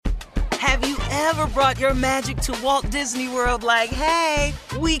Have you ever brought your magic to Walt Disney World like, hey,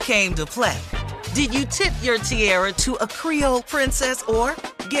 we came to play? Did you tip your tiara to a Creole princess or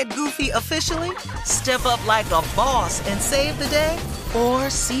get goofy officially? Step up like a boss and save the day? Or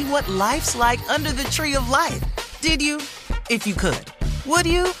see what life's like under the tree of life? Did you? If you could. Would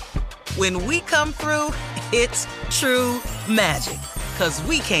you? When we come through, it's true magic. 'Cause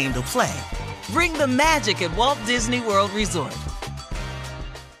we came to play. Bring the magic at Walt Disney World Resort.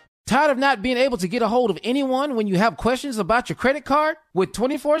 Tired of not being able to get a hold of anyone when you have questions about your credit card? With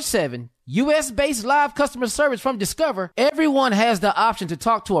 24/7 U.S.-based live customer service from Discover, everyone has the option to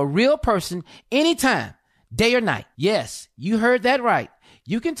talk to a real person anytime, day or night. Yes, you heard that right.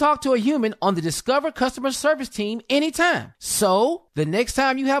 You can talk to a human on the Discover customer service team anytime. So, the next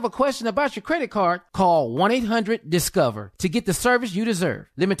time you have a question about your credit card, call 1-800-DISCOVER to get the service you deserve.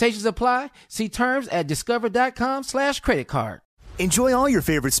 Limitations apply. See terms at discover.com/creditcard. Enjoy all your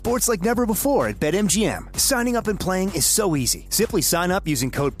favorite sports like never before at BetMGM. Signing up and playing is so easy. Simply sign up using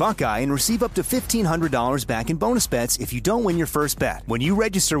code Buckeye and receive up to $1,500 back in bonus bets if you don't win your first bet. When you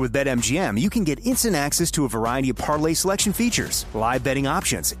register with BetMGM, you can get instant access to a variety of parlay selection features, live betting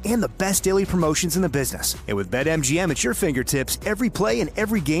options, and the best daily promotions in the business. And with BetMGM at your fingertips, every play and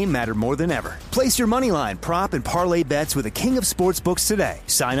every game matter more than ever. Place your moneyline, prop, and parlay bets with the king of sportsbooks today.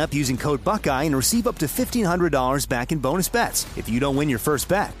 Sign up using code Buckeye and receive up to $1,500 back in bonus bets if you don't win your first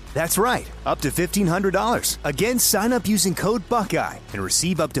bet. That's right, up to $1,500. Again, sign up using code Buckeye and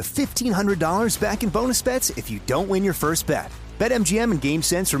receive up to $1,500 back in bonus bets if you don't win your first bet. BetMGM and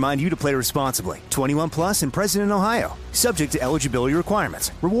GameSense remind you to play responsibly. 21 plus and present in Ohio. Subject to eligibility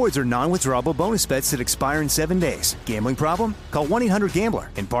requirements. Rewards are non-withdrawable bonus bets that expire in 7 days. Gambling problem? Call 1-800-GAMBLER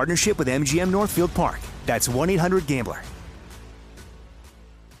in partnership with MGM Northfield Park. That's 1-800-GAMBLER.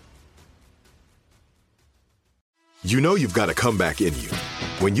 You know you've got a comeback in you.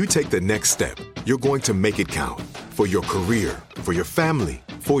 When you take the next step, you're going to make it count. For your career, for your family,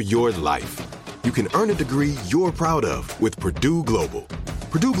 for your life. You can earn a degree you're proud of with Purdue Global.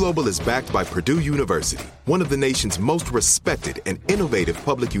 Purdue Global is backed by Purdue University, one of the nation's most respected and innovative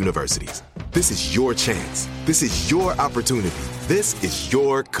public universities. This is your chance. This is your opportunity. This is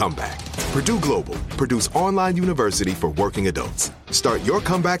your comeback. Purdue Global, Purdue's online university for working adults. Start your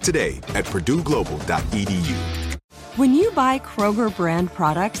comeback today at purdueglobal.edu. When you buy Kroger brand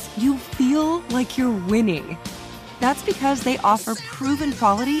products, you feel like you're winning. That's because they offer proven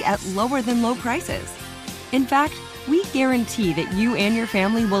quality at lower than low prices. In fact, we guarantee that you and your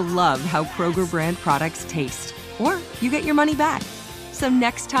family will love how Kroger brand products taste, or you get your money back. So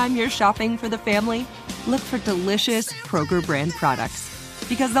next time you're shopping for the family, look for delicious Kroger brand products,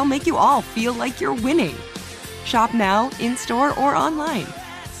 because they'll make you all feel like you're winning. Shop now, in-store, or online.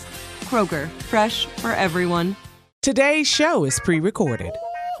 Kroger, fresh for everyone. Today's show is pre-recorded.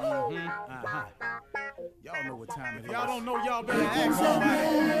 Y'all know what time it is. Y'all don't know, y'all better ask somebody.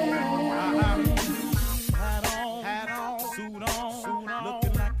 Hat on, suit on,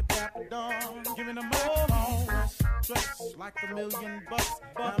 looking like a dapper dog, giving them all dressed like $1 million,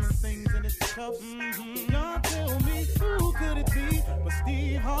 diamond things in its cuffs. Y'all tell me who could it be but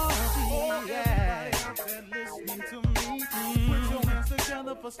Steve Harvey? Oh, yeah. Everybody out there listening to me, put your hands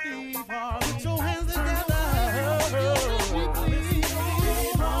together for Steve Harvey. Put your hands together.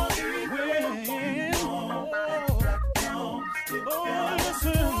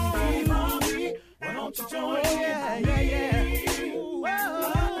 Why don't you join in?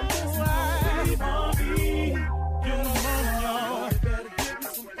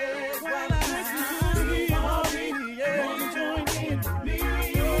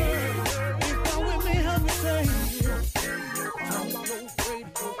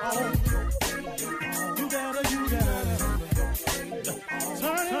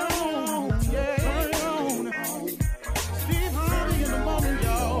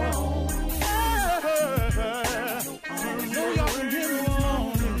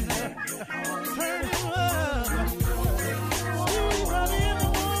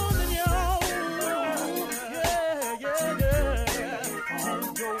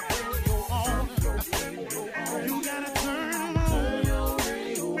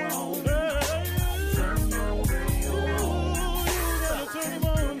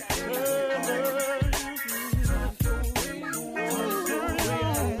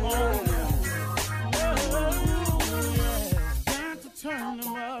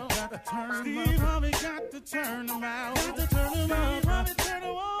 Steve Harvey got to turn them out. Got to turn them out. Harvey turn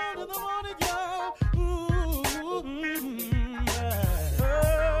them on to the morning, y'all.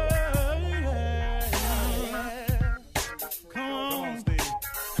 Come on, Steve.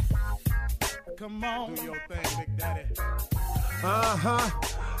 Come on. Do your thing, Big Daddy.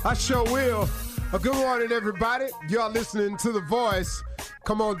 I sure will. Good morning, everybody. Y'all listening to The Voice.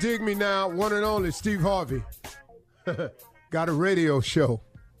 Come on, dig me now. One and only Steve Harvey. Got a radio show.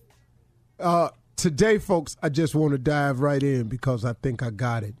 Today, folks, I just want to dive right in because I think I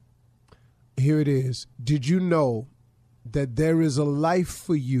got it. Here it is. Did you know that there is a life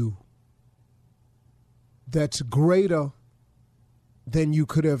for you that's greater than you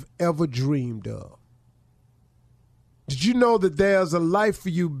could have ever dreamed of? Did you know that there's a life for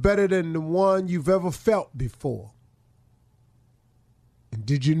you better than the one you've ever felt before? And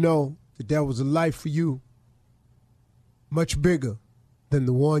did you know that there was a life for you much bigger than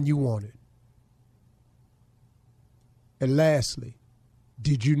the one you wanted? And lastly,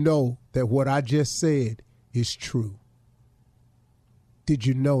 did you know that what I just said is true? Did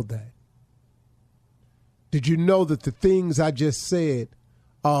you know that? Did you know that the things I just said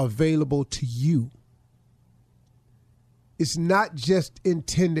are available to you? It's not just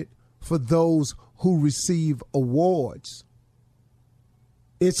intended for those who receive awards.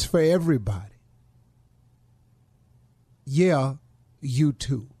 It's for everybody. Yeah, you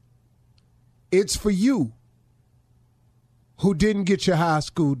too. It's for you who didn't get your high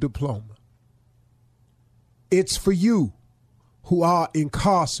school diploma. It's for you who are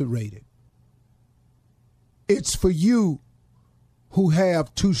incarcerated. It's for you who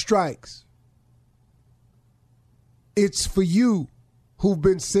have 2 strikes. It's for you who've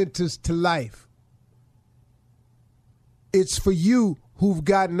been sentenced to life. It's for you who've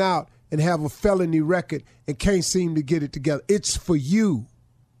gotten out and have a felony record and can't seem to get it together. It's for you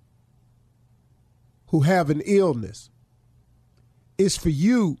who have an illness. It's for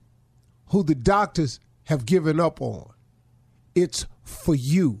you who the doctors have given up on. It's for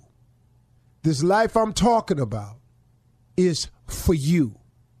you. This life I'm talking about is for you.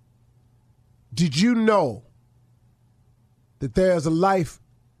 Did you know that there's a life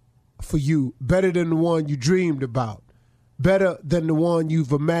for you better than the one you dreamed about, better than the one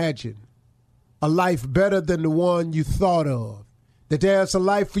you've imagined, a life better than the one you thought of, that there's a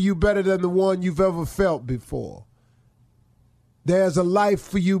life for you better than the one you've ever felt before? There's a life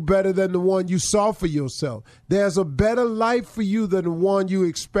for you better than the one you saw for yourself. There's a better life for you than the one you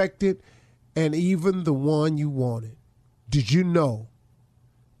expected and even the one you wanted. Did you know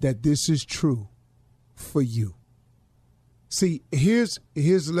that this is true for you? See, here's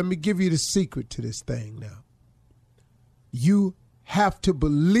let me give you the secret to this thing now. You have to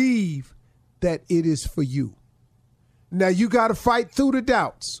believe that it is for you. Now, you got to fight through the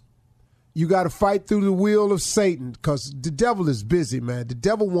doubts. You got to fight through the will of Satan because the devil is busy, man. The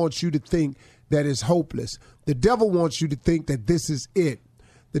devil wants you to think that it's hopeless. The devil wants you to think that this is it.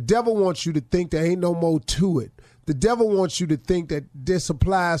 The devil wants you to think there ain't no more to it. The devil wants you to think that this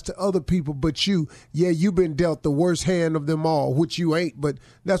applies to other people but you. Yeah, you've been dealt the worst hand of them all, which you ain't, but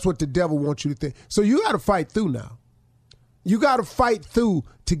that's what the devil wants you to think. So you got to fight through now. You got to fight through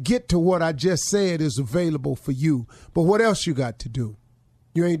to get to what I just said is available for you. But what else you got to do?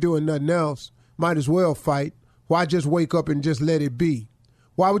 You ain't doing nothing else. Might as well fight. Why just wake up and just let it be?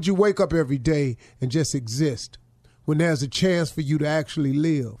 Why would you wake up every day and just exist when there's a chance for you to actually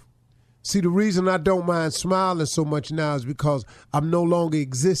live? See, the reason I don't mind smiling so much now is because I'm no longer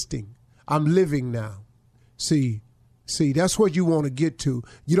existing. I'm living now. See, that's what you want to get to.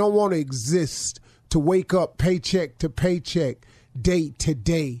 You don't want to exist to wake up paycheck to paycheck, day to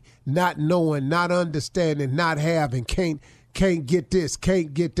day, not knowing, not understanding, not having, can't get this,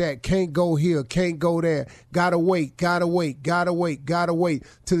 can't get that, can't go here, can't go there. Gotta wait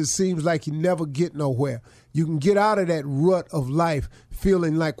till it seems like you never get nowhere. You can get out of that rut of life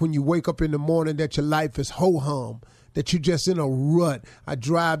feeling like when you wake up in the morning that your life is ho-hum, that you're just in a rut. I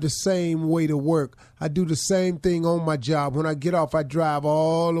drive the same way to work. I do the same thing on my job. When I get off, I drive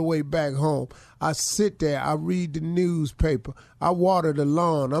all the way back home. I sit there. I read the newspaper. I water the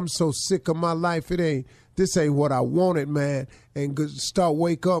lawn. I'm so sick of my life. This ain't what I wanted, man. And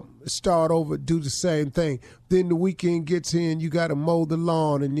wake up, start over, do the same thing. Then the weekend gets here and you got to mow the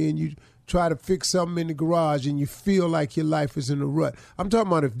lawn, and then you try to fix something in the garage and you feel like your life is in a rut. I'm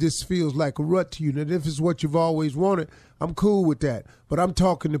talking about if this feels like a rut to you. Now, if it's what you've always wanted, I'm cool with that. But I'm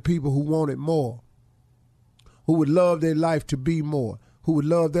talking to people who want it more, who would love their life to be more, who would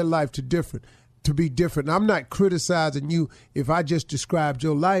love their life to be different. I'm not criticizing you if I just described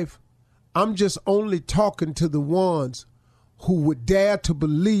your life. I'm just only talking to the ones who would dare to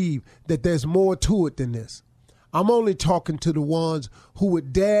believe that there's more to it than this. I'm only talking to the ones who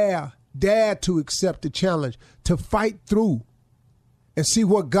would dare to accept the challenge, to fight through and see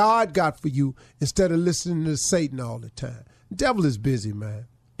what God got for you instead of listening to Satan all the time. The devil is busy, man.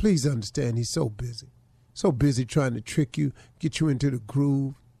 Please understand, he's so busy. So busy trying to trick you, get you into the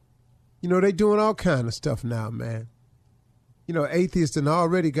groove. You know, they doing all kind of stuff now, man. You know, atheists and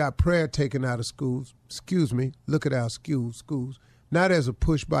already got prayer taken out of schools. Excuse me, look at our schools. Now there's a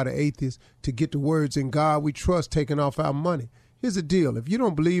push by the atheists to get the words "in God we trust" taken off our money. Here's the deal. If you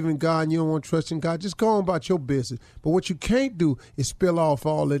don't believe in God and you don't want to trust in God, just go on about your business. But what you can't do is spill off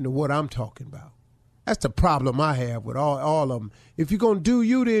all into what I'm talking about. That's the problem I have with all of them. If you're going to do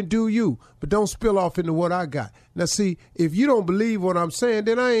you, then do you. But don't spill off into what I got. Now, see, if you don't believe what I'm saying,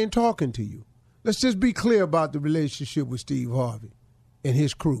 then I ain't talking to you. Let's just be clear about the relationship with Steve Harvey and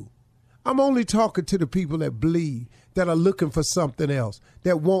his crew. I'm only talking to the people that believe, that are looking for something else,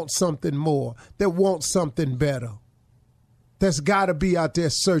 that want something more, that want something better. That's got to be out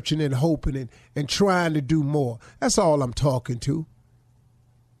there searching and hoping and trying to do more. That's all I'm talking to.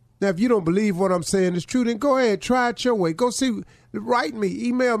 Now, if you don't believe what I'm saying is true, then go ahead, try it your way. Go see, write me,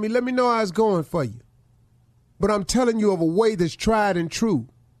 email me, let me know how it's going for you. But I'm telling you of a way that's tried and true.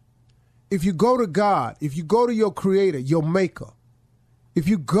 If you go to God, if you go to your creator, your maker, if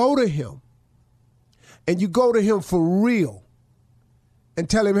you go to him and you go to him for real and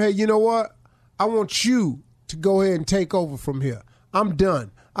tell him, hey, you know what? I want you to go ahead and take over from here. I'm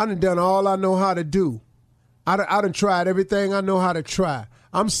done. I done all I know how to do. I done tried everything I know how to try.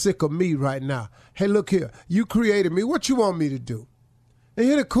 I'm sick of me right now. Hey, look here. You created me. What you want me to do? And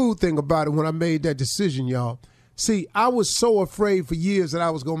here's the cool thing about it when I made that decision, y'all. See, I was so afraid for years that I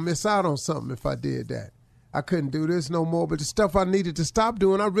was going to miss out on something if I did that. I couldn't do this no more, but the stuff I needed to stop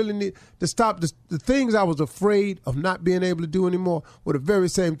doing, I really need to stop. The things I was afraid of not being able to do anymore were the very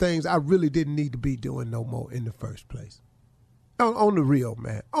same things I really didn't need to be doing no more in the first place. On the real,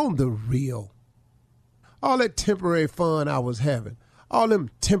 man. On the real. All that temporary fun I was having. All them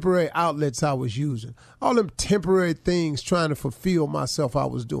temporary outlets I was using. All them temporary things trying to fulfill myself I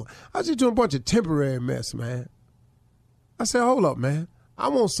was doing. I was just doing a bunch of temporary mess, man. I said, hold up, man. I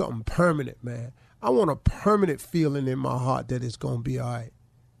want something permanent, man. I want a permanent feeling in my heart that it's going to be all right.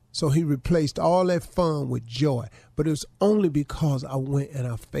 So he replaced all that fun with joy. But it was only because I went and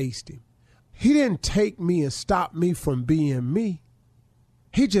I faced him. He didn't take me and stop me from being me.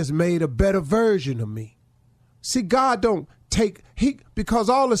 He just made a better version of me. See, God don't because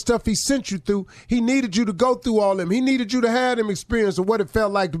all the stuff he sent you through, he needed you to go through all them. He needed you to have them experience of what it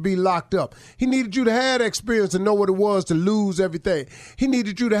felt like to be locked up. He needed you to have that experience to know what it was to lose everything. He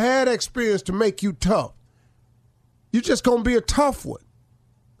needed you to have that experience to make you tough. You're just going to be a tough one.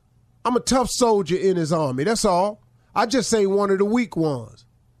 I'm a tough soldier in his army. That's all. I just ain't one of the weak ones.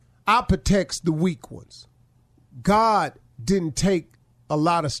 I protects the weak ones. God didn't take a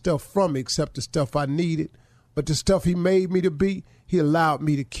lot of stuff from me except the stuff I needed. But the stuff he made me to be, he allowed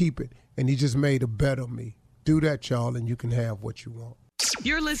me to keep it. And he just made a better me. Do that, y'all, and you can have what you want.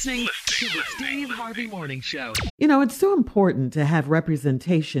 You're listening to the Steve Harvey Morning Show. You know, it's so important to have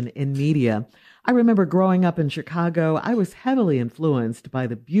representation in media. I remember growing up in Chicago, I was heavily influenced by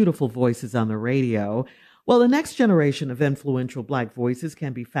the beautiful voices on the radio. Well, the next generation of influential Black voices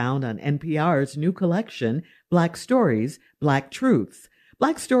can be found on NPR's new collection, Black Stories, Black Truths.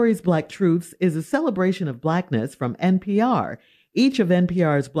 Black Stories, Black Truths is a celebration of Blackness from NPR. Each of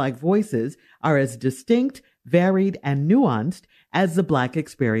NPR's Black voices are as distinct, varied, and nuanced as the Black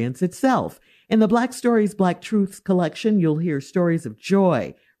experience itself. In the Black Stories, Black Truths collection, you'll hear stories of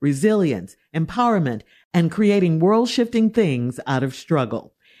joy, resilience, empowerment, and creating world-shifting things out of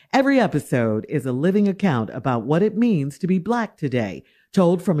struggle. Every episode is a living account about what it means to be Black today,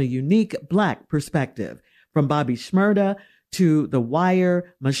 told from a unique Black perspective. From Bobby Shmurda to The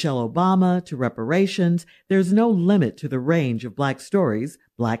Wire, Michelle Obama, to reparations, there's no limit to the range of Black stories,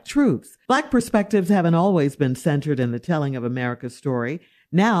 Black truths. Black perspectives haven't always been centered in the telling of America's story.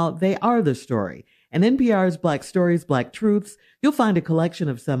 Now they are the story. In NPR's Black Stories, Black Truths, you'll find a collection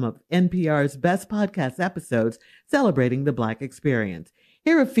of some of NPR's best podcast episodes celebrating the Black experience.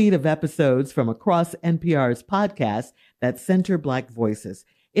 Hear a feed of episodes from across NPR's podcasts that center Black voices.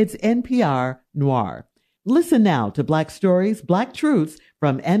 It's NPR Noir. Listen now to Black Stories, Black Truths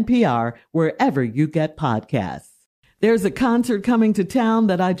from NPR wherever you get podcasts. There's a concert coming to town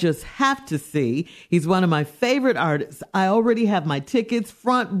that I just have to see. He's one of my favorite artists. I already have my tickets,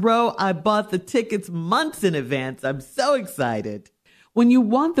 front row. I bought the tickets months in advance. I'm so excited. When you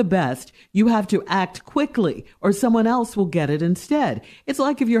want the best, you have to act quickly or someone else will get it instead. It's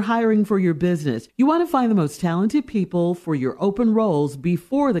like if you're hiring for your business. You want to find the most talented people for your open roles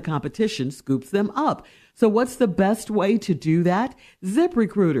before the competition scoops them up. So what's the best way to do that?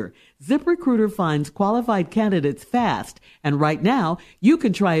 ZipRecruiter. ZipRecruiter finds qualified candidates fast. And right now, you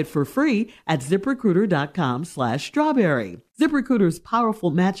can try it for free at ZipRecruiter.com/strawberry. ZipRecruiter's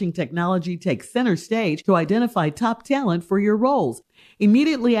powerful matching technology takes center stage to identify top talent for your roles.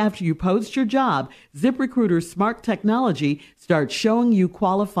 Immediately after you post your job, ZipRecruiter's smart technology starts showing you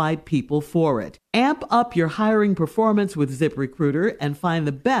qualified people for it. Amp up your hiring performance with ZipRecruiter and find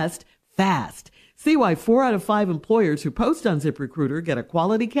the best fast. See why 4 out of 5 employers who post on ZipRecruiter get a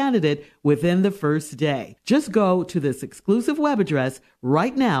quality candidate within the first day. Just go to this exclusive web address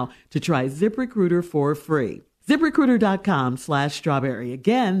right now to try ZipRecruiter for free. ZipRecruiter.com/strawberry.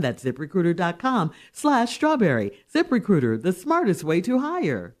 Again, that's ZipRecruiter.com/strawberry. ZipRecruiter, the smartest way to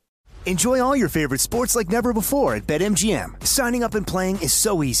hire. Enjoy all your favorite sports like never before at BetMGM. Signing up and playing is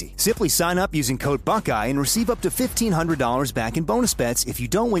so easy. Simply sign up using code Buckeye and receive up to $1,500 back in bonus bets if you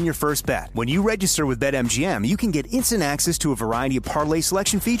don't win your first bet. When you register with BetMGM, you can get instant access to a variety of parlay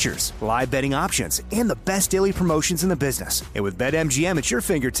selection features, live betting options, and the best daily promotions in the business. And with BetMGM at your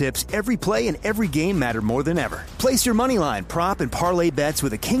fingertips, every play and every game matter more than ever. Place your moneyline, prop, and parlay bets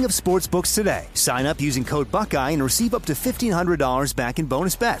with the king of sportsbooks today. Sign up using code Buckeye and receive up to $1,500 back in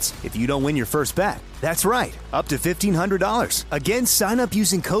bonus bets if you don't win your first bet. That's right, up to $1,500. Again, sign up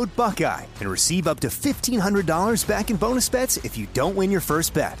using code Buckeye and receive up to $1,500 back in bonus bets if you don't win your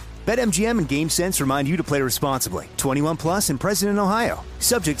first bet. BetMGM and GameSense remind you to play responsibly. 21 plus and present in Ohio.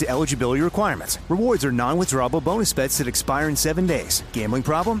 Subject to eligibility requirements. Rewards are non-withdrawable bonus bets that expire in 7 days. Gambling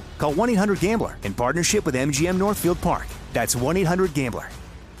problem? Call 1-800-GAMBLER in partnership with MGM Northfield Park. That's 1-800-GAMBLER.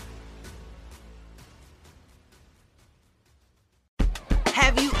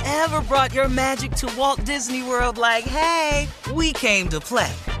 Have you ever brought your magic to Walt Disney World like, hey, we came to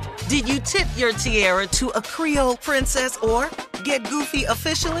play? Did you tip your tiara to a Creole princess or get goofy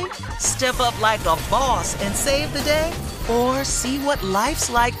officially? Step up like a boss and save the day? Or see what life's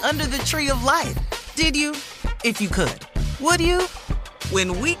like under the tree of life? Did you? If you could. Would you?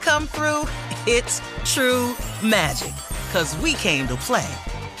 When we come through, it's true magic. 'Cause we came to play.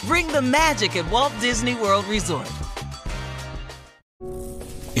 Bring the magic at Walt Disney World Resort.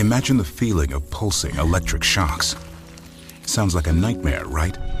 Imagine the feeling of pulsing electric shocks. Sounds like a nightmare,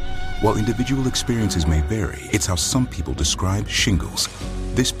 right? While individual experiences may vary, it's how some people describe shingles.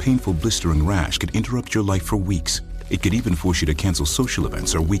 This painful blistering rash could interrupt your life for weeks. It could even force you to cancel social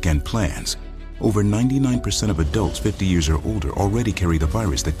events or weekend plans. Over 99% of adults 50 years or older already carry the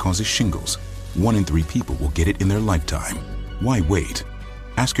virus that causes shingles. 1 in 3 people will get it in their lifetime. Why wait?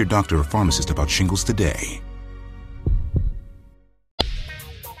 Ask your doctor or pharmacist about shingles today.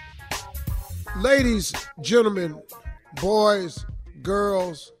 Ladies, gentlemen, boys,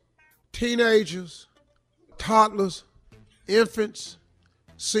 girls, teenagers, toddlers, infants,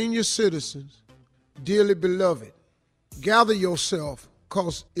 senior citizens, dearly beloved, gather yourself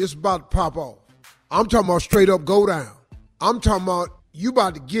because it's about to pop off. I'm talking about straight up go down. I'm talking about you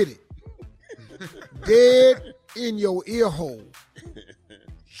about to get it. Dead in your ear hole.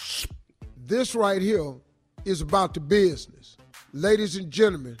 This right here is about the business. Ladies and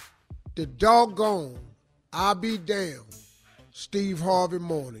gentlemen, the doggone, I'll be damned, Steve Harvey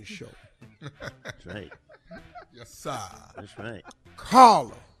Morning Show. That's right. Yes, sir. That's right.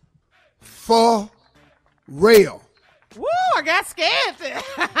 Carla, for real. Woo, I got scared there.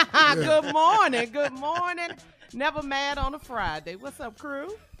 Good morning. Good morning. Never mad on a Friday. What's up,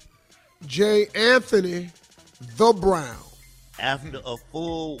 crew? J. Anthony, the Brown. After a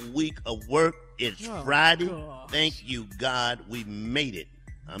full week of work, it's Friday. gosh. Thank you, God. We made it.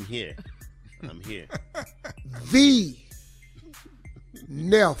 I'm here. I'm here. The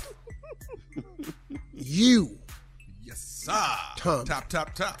Neff. You. Yes, sir. Tom. Top,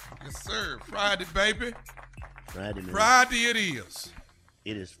 top, top. Yes, sir. Friday, baby. Friday, man. Friday it is.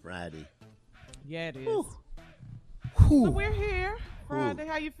 It is Friday. Yeah, it is. Whew. So we're here. Friday.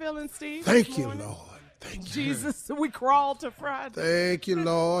 How you feeling, Steve? Thank you, Lord. Thank you. Jesus, we crawled to Friday. Thank you,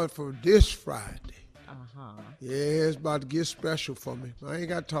 Lord, for this Friday. Uh-huh. Yeah, it's about to get special for me. I ain't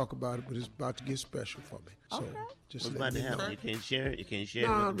got to talk about it, but it's about to get special for me. So just What's let about to me know. happen? You can't share it? You can't share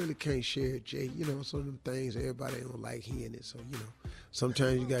No, it? I with me? really can't share it, Jay. You know, some of them things, everybody don't like hearing it. So, you know,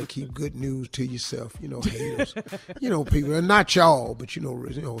 sometimes you got to keep good news to yourself. You know, haters. You know, people, and not y'all, but, you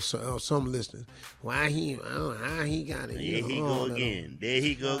know some listeners. Why he, I don't know how he got it. There You he know, go all that again. There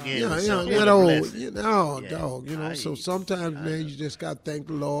he go again. Yeah, with you know, something that of a old, blessing. you know, Yeah. dog, you know. So sometimes, man, you just got to thank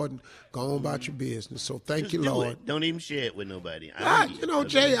the Lord and go on about your business. So thank Just you, do Lord. it. Don't even share it with nobody. You know,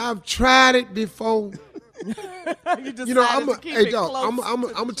 Jay, I've tried it before. You know, hey, dog, I'm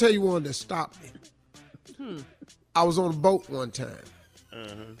gonna tell you one that stopped me. I was on a boat one time,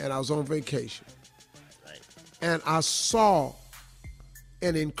 and I was on vacation. Right. and I saw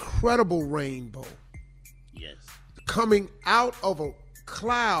an incredible rainbow. Yes. Coming out of a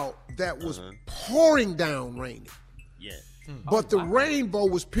cloud that was pouring down raining. Yeah. But the rainbow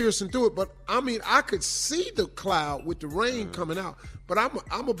was piercing through it. But I mean, I could see the cloud with the rain coming out. But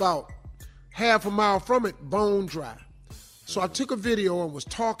I'm about half a mile from it, bone dry. So I took a video and was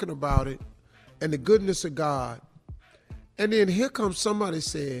talking about it and the goodness of God. And then here comes somebody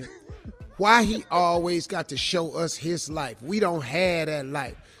said, why he always got to show us his life. We don't have that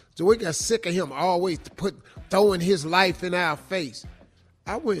life. So we got sick of him always throwing his life in our face.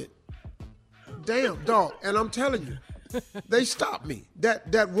 I went, damn, dog. And I'm telling you, they stopped me.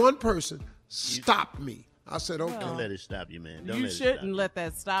 That one person stopped me. I said, okay. Don't let it stop you, man. You shouldn't let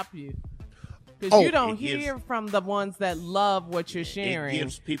that stop you. Because you don't hear from the ones that love what you're sharing. It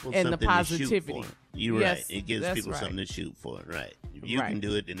gives people and something the positivity. to shoot for. You're yes, right. It gives people something to shoot for. Right. If you can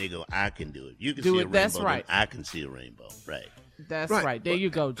do it, then they go, I can do it. You can see a rainbow, then I can see a rainbow. Right. That's right. There you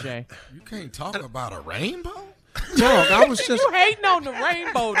go, Jay. You can't talk about a rainbow? Dog, I was just... You hating on the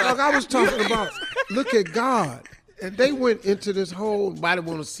rainbow, though. Dog, I was talking about, look at God. And they went into this whole, nobody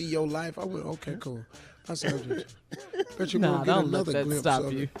want to see your life. I went, okay, cool. I said, bet you're going to get another glimpse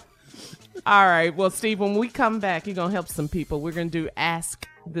of it. All right. Well, Steve, when we come back, you're going to help some people. We're going to do Ask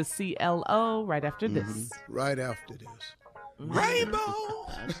the CLO right after this. Right after this. Rainbow!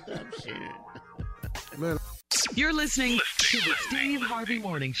 Stop sharing. Man. You're listening to the Steve Harvey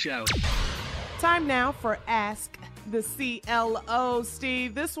Morning Show. Time now for Ask the CLO.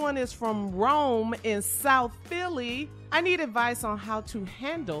 Steve, this one is from Rome in South Philly. I need advice on how to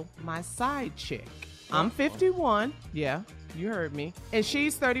handle my side chick. I'm 51. Yeah, you heard me. And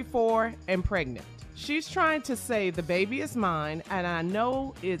she's 34 and pregnant. She's trying to say the baby is mine, and I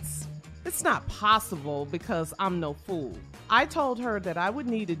know it's not possible because I'm no fool. I told her that I would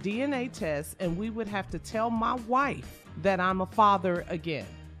need a DNA test and we would have to tell my wife that I'm a father again.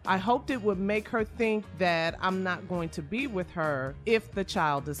 I hoped it would make her think that I'm not going to be with her if the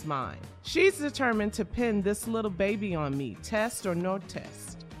child is mine. She's determined to pin this little baby on me, test or no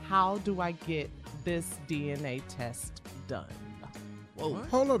test. How do I get this DNA test done? Whoa.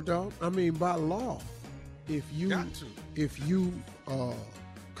 Hold up, dog. I mean, by law, if you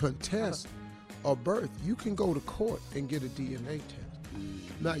contest a birth, you can go to court and get a DNA test.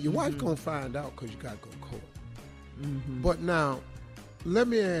 Now, your wife gonna find out because you gotta go to court. But now, let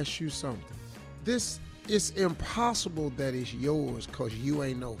me ask you something. It's impossible that it's yours because you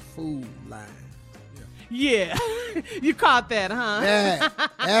ain't no food line. Yeah, you caught that, huh?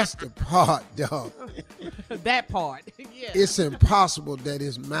 That's the part, dog. That part, yeah. It's impossible that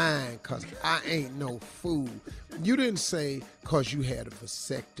it's mine because I ain't no fool. You didn't say because you had a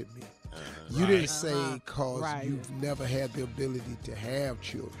vasectomy. You didn't say because you've never had the ability to have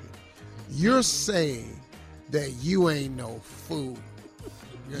children. You're saying that you ain't no fool.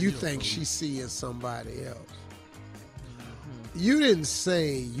 You think she's seeing somebody else. You didn't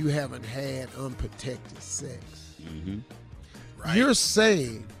say you haven't had unprotected sex. You're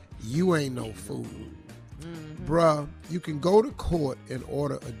saying you ain't no fool. Bruh, you can go to court and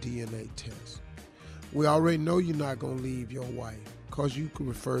order a DNA test. We already know you're not going to leave your wife because you can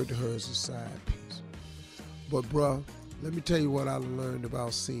refer to her as a side piece. But bruh, let me tell you what I learned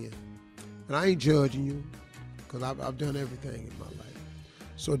about sin. And I ain't judging you because I've done everything in my life.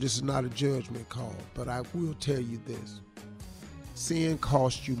 So this is not a judgment call, but I will tell you this. Sin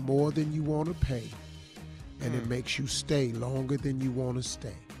costs you more than you want to pay, and it makes you stay longer than you want to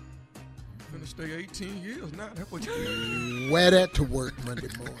stay. You're going to stay 18 years now. That's what you Wear that to work Monday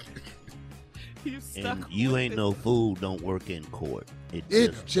morning. And you ain't no fool, don't work in court.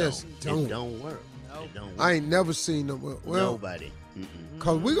 It just don't. It don't work. Nope. It don't work. I ain't never seen them. Well, nobody.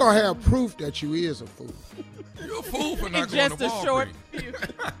 Because we going to have proof that you is a fool. You're a fool for not going to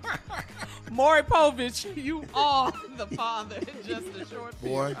Walgreens. Maury Povich, you are the father in just a short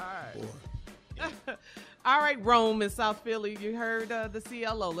period. Boy. All right, Rome in South Philly. You heard the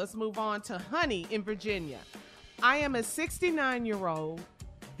CLO. Let's move on to Honey in Virginia. I am a 69-year-old,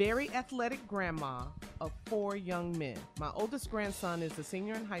 very athletic grandma of 4 young men. My oldest grandson is a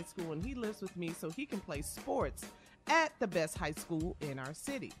senior in high school, and he lives with me so he can play sports at the best high school in our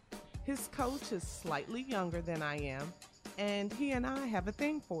city. His coach is slightly younger than I am, and he and I have a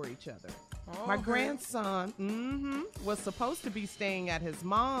thing for each other. My grandson was supposed to be staying at his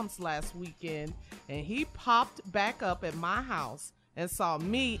mom's last weekend, and he popped back up at my house and saw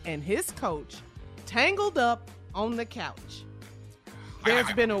me and his coach tangled up on the couch.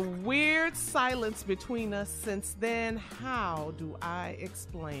 There's been a weird silence between us since then. How do I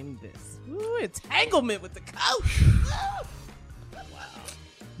explain this? Ooh, entanglement with the coach.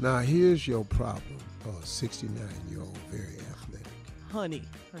 Now, here's your problem. 69-year-old, very athletic. Honey.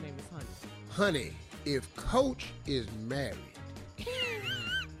 Her name is Honey. Honey, if Coach is married,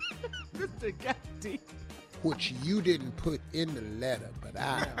 Mr. Gotti, which you didn't put in the letter, but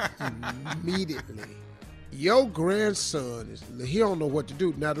I immediately, your grandson, he don't know what to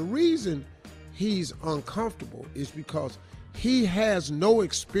do. Now, the reason he's uncomfortable is because he has no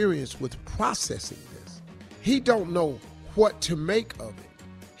experience with processing this. He don't know what to make of it.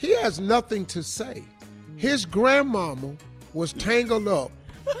 He has nothing to say. His grandmama was tangled up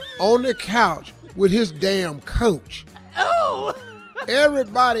on the couch with his damn coach. Oh!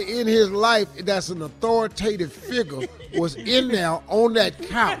 Everybody in his life that's an authoritative figure was in there on that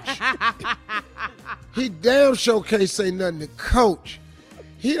couch. He damn sure can't say nothing to Coach.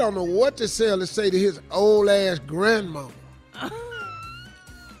 He don't know what to say or say to his old ass grandmama.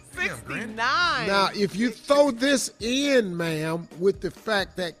 69. Now, if you throw this in, ma'am, with the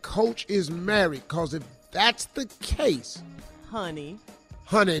fact that Coach is married, because if that's the case, Honey,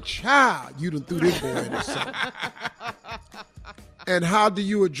 child, you done threw this boy in the sun. And how do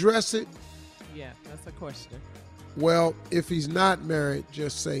you address it? Yeah, that's a question. Well, if he's not married,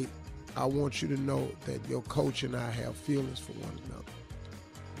 just say, I want you to know that your coach and I have feelings for one another.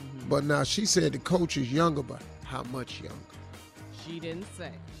 Mm-hmm. But now she said the coach is younger, but how much younger? She didn't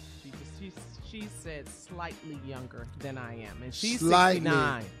say. She said slightly younger than I am. And she's slightly.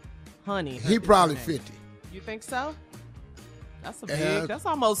 69. Honey. He probably 50. You think so? That's a big, that's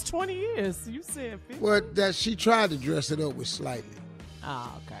almost 20 years. You said 50. Well, that she tried to dress it up with slightly.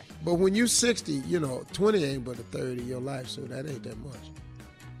 Oh, okay. But when you 60, 20 ain't but a third of your life, so that ain't that much.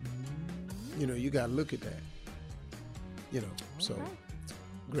 You got to look at that. So,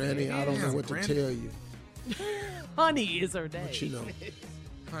 Granny, I don't know what to tell you. Honey is her name.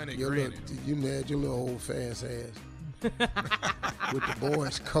 But Honey, you had your little old fast ass with the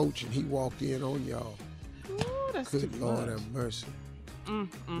boys coach, and he walked in on y'all. Ooh, that's Good too Lord much. have mercy.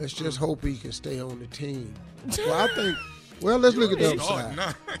 Let's just hope he can stay on the team. Well, let's look at the other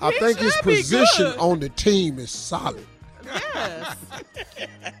side. I think his position on the team is solid. Yes.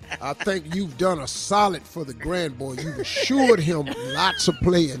 I think you've done a solid for the grandboy. You've assured him lots of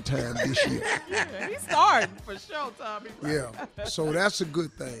playing time this year. Yeah, he's starting for sure, Tommy. Yeah, so that's a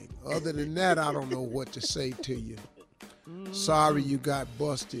good thing. Other than that, I don't know what to say to you. Sorry you got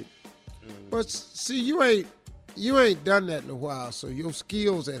busted. But see, you ain't done that in a while, so your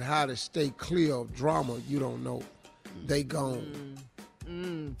skills at how to stay clear of drama, you don't know. They gone.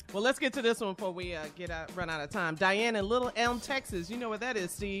 Well, let's get to this one before we run out of time. Diane in Little Elm, Texas. You know what that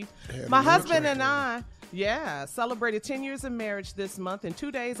is, Steve. My husband and I, celebrated 10 years of marriage this month, and 2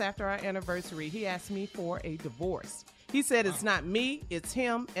 days after our anniversary, he asked me for a divorce. He said it's not me, it's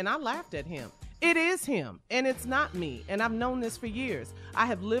him, and I laughed at him. It is him, and it's not me, and I've known this for years. I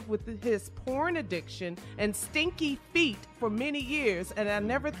have lived with his porn addiction and stinky feet for many years, and I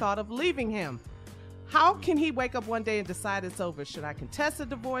never thought of leaving him. How can he wake up one day and decide it's over? Should I contest the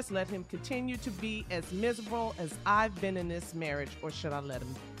divorce, let him continue to be as miserable as I've been in this marriage, or should I let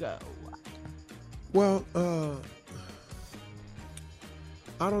him go? Well,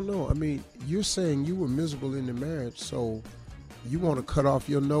 I don't know. I mean, you're saying you were miserable in the marriage, so you want to cut off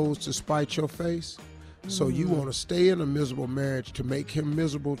your nose to spite your face? So you want to stay in a miserable marriage to make him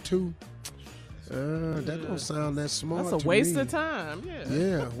miserable too? That don't sound that smart. That's a waste of time.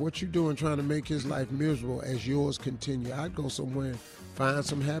 Yeah, what you doing trying to make his life miserable as yours continue? I'd go somewhere and find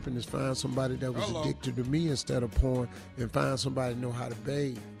some happiness, find somebody that was addicted to me instead of porn, and find somebody that know how to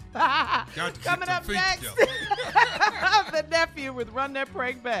bathe. Coming up next, the nephew with Run That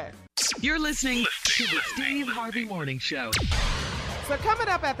Prank Back. You're listening to the Steve Harvey Morning Show. So coming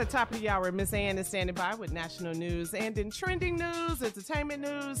up at the top of the hour, Miss Ann is standing by with national news and in trending news, entertainment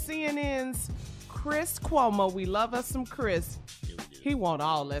news, CNN's Chris Cuomo. We love us some Chris. He want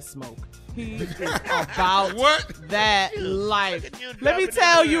all that smoke. He is about that life. Let me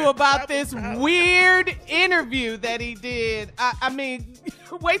tell you about this weird interview that he did. I mean,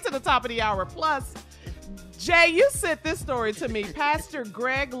 wait till the top of the hour. Plus, Jay, you sent this story to me. Pastor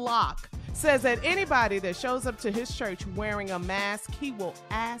Greg Locke says that anybody that shows up to his church wearing a mask, he will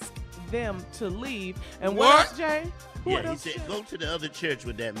ask them to leave. And what else, Jay? He said, go to the other church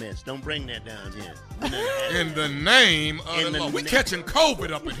with that mess. Don't bring that down here. In the name of the Lord. We catching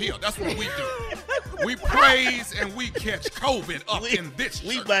COVID up in here. That's what we do. We praise and we catch COVID up in this church.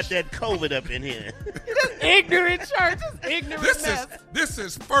 We about that COVID up in here. Just ignorant church. Just ignorant mess. This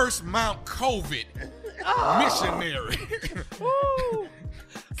is First Mount COVID missionary.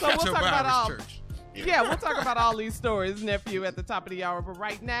 So we'll talk about all. Yeah, we'll talk about all these stories, nephew, at the top of the hour. But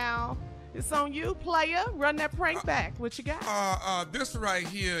right now, It's on you, player. Run that prank back. What you got? This right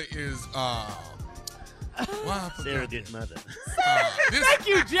here is surrogate mother. Thank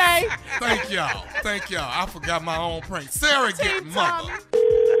you, Jay. Thank y'all. I forgot my own prank. Surrogate mother.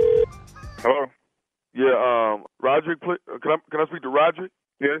 Hello. Yeah, Roderick. Can I speak to Roderick?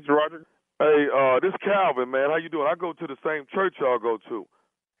 Yeah, this is Roderick. Hey, this is Calvin, man. How you doing? I go to the same church y'all go to.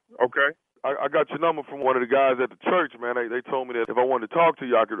 Okay. I got your number from one of the guys at the church, man. They told me that if I wanted to talk to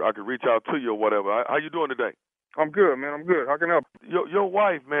you, I could reach out to you or whatever. How you doing today? I'm good, man. I'm good. How can I help? Your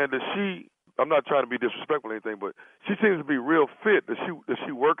wife, man, does she? I'm not trying to be disrespectful or anything, but she seems to be real fit. Does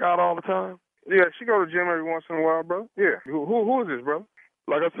she work out all the time? Yeah, she go to the gym every once in a while, bro. Yeah. Who is this, bro?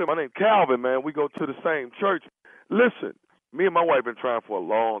 Like I said, my name's Calvin, man. We go to the same church. Listen, me and my wife been trying for a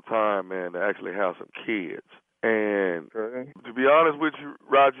long time, man, to actually have some kids. And to be honest with you,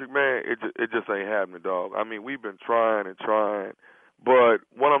 Roderick, man, it just ain't happening, dog. I mean, we've been trying and trying, but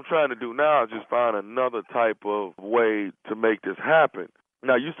what I'm trying to do now is just find another type of way to make this happen.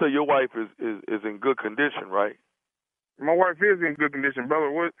 Now, you say your wife is in good condition, right? My wife is in good condition, brother.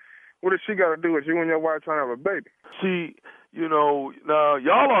 What does she got to do with you and your wife trying to have a baby? She, now,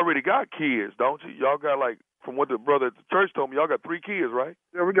 y'all already got kids, don't you? Y'all got, like, from what the brother at the church told me, y'all got 3 kids, right?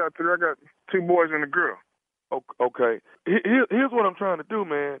 Yeah, we got 3. I got 2 boys and a girl. Okay. Here's what I'm trying to do,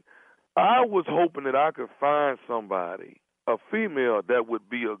 man. I was hoping that I could find somebody, a female, that would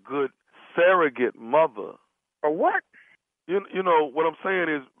be a good surrogate mother. A what? You know, what I'm saying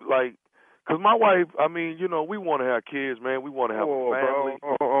is, like, because my wife, I mean, we want to have kids, man. We want to have a family.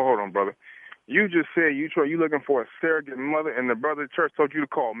 Hold on, brother. You just said you looking for a surrogate mother, and the brother at the church told you to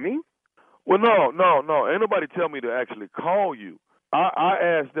call me? Well, no. Ain't nobody tell me to actually call you. I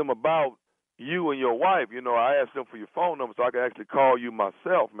asked them about you and your wife. I asked them for your phone number so I could actually call you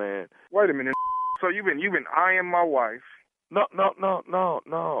myself, man. Wait a minute. So you've been eyeing my wife? No.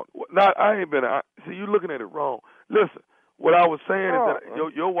 I ain't been. See, you looking at it wrong. Listen, what I was saying is that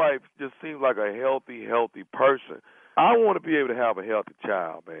your wife just seems like a healthy person. I want to be able to have a healthy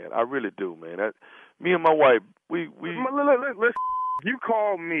child, man. I really do, man. Me and my wife, we. Listen, you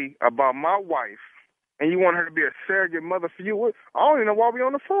called me about my wife, and you want her to be a surrogate mother for you. I don't even know why we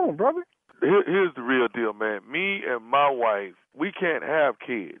on the phone, brother. Here's the real deal, man. Me and my wife, we can't have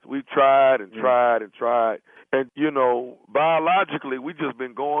kids. We've tried and tried and tried. And, biologically, we just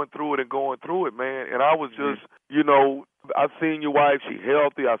been going through it, man. And I was just, I seen your wife. She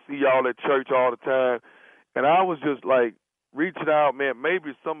healthy. I see y'all at church all the time. And I was just, like, reaching out, man.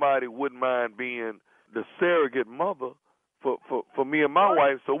 Maybe somebody wouldn't mind being the surrogate mother for me and my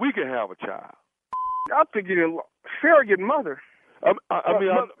wife so we can have a child. I'm thinking surrogate mother. Hold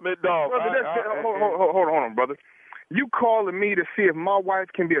on, brother. You calling me to see if my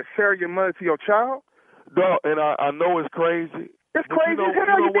wife can be a surrogate mother to your child? Dog, and I know it's crazy. It's crazy as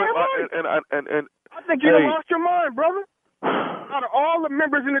hell. You damn right. And I think you lost your mind, brother. Out of all the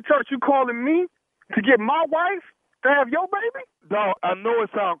members in the church, you calling me to get my wife to have your baby? Dog, I know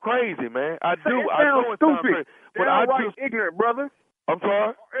it sounds crazy, man. I know it sounds crazy. But I just ignorant, brother. I'm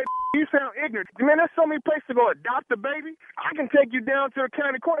sorry? You sound ignorant. Man, there's so many places to go adopt a baby. I can take you down to the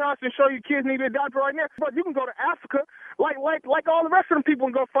county courthouse and show you kids need to adopt right now. But you can go to Africa like all the rest of them people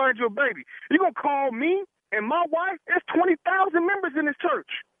and go find you a baby. You going to call me and my wife? There's 20,000 members in this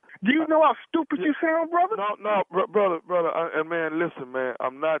church. Do you know how stupid you sound, brother? No, brother. And, man, listen, man,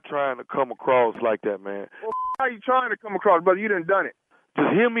 I'm not trying to come across like that, man. Well, how you trying to come across, brother? You done done it.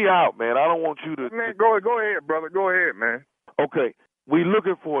 Just hear me out, man. I don't want you to... Man, go ahead, brother. Go ahead, man. Okay. We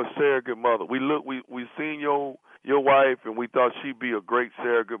looking for a surrogate mother. We seen your wife, and we thought she'd be a great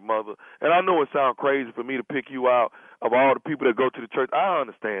surrogate mother. And I know it sounds crazy for me to pick you out of all the people that go to the church. I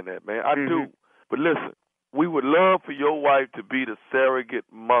understand that, man. I do. But listen, we would love for your wife to be the surrogate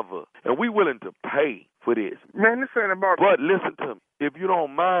mother, and we willing to pay for this. Man, this ain't about... But listen to me. If you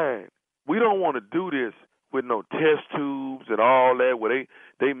don't mind, we don't want to do this with no test tubes and all that, where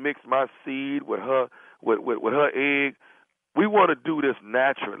they mix my seed with her egg. We want to do this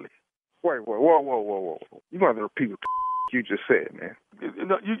naturally. Whoa. You got to repeat what you just said, man. You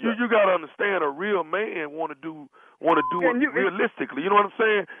got to understand, a real man want to do it realistically. You know what I'm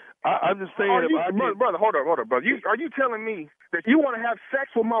saying? I'm just saying. Brother, hold on, brother. Are you telling me that you want to have sex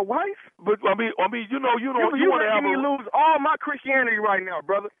with my wife? But I mean, you want to have me lose all my Christianity right now,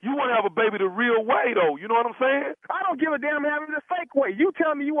 brother. You want to have a baby the real way, though. You know what I'm saying? I don't give a damn having the fake way. You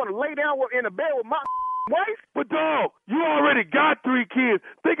tell me you want to lay down in a bed with my wife? But dog, you already got 3 kids.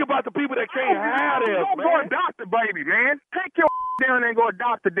 Think about the people that can't have them, man. Go adopt the baby, man. Take your down there and go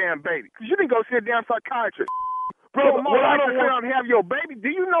adopt the damn baby. Because you didn't go see a damn psychiatrist. Bro, I don't want to have your baby. Do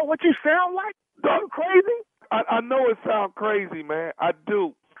you know what you sound like? Are you crazy? I know it sounds crazy, man. I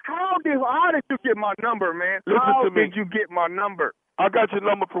do. How did you get my number, man? How did you get my number? I got your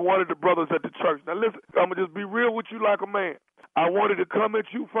number from one of the brothers at the church. Now listen, I'm gonna just be real with you like a man. I wanted to come at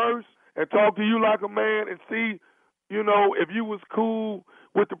you first and talk to you like a man and see, if you was cool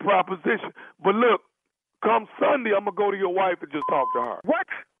with the proposition. But look, come Sunday, I'm gonna go to your wife and just talk to her. What?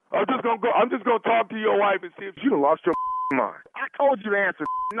 I'm just gonna talk to your wife and see if you done lost your mind. I told you to answer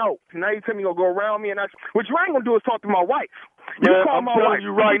no. Now you tell me you're gonna go around me, and what you ain't gonna do is talk to my wife. You call my wife.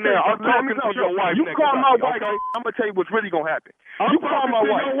 You right now. I'm talking to your wife. You call my wife. Okay? I'm gonna tell you what's really gonna happen. You call my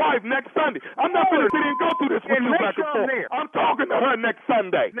wife. Your wife next Sunday. I'm not gonna sit and go through this with you back and forth. I'm talking to her next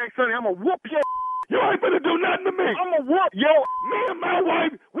Sunday. Next Sunday, I'm gonna whoop your. You ain't gonna do nothing to me. I'm gonna whoop yo. Me and my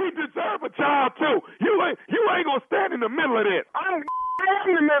wife, we deserve a child too. You ain't gonna stand in the middle of this. I'm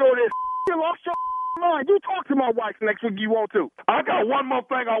in the middle of this. You lost your mind. You talk to my wife next week. You want to? I got one more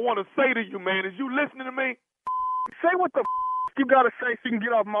thing I want to say to you, man. Is you listening to me? Say what the you gotta say so you can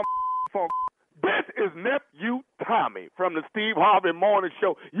get off my phone. This is nephew Tommy from the Steve Harvey Morning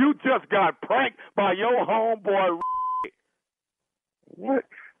Show. You just got pranked by your homeboy. What?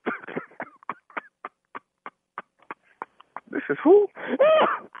 This is who?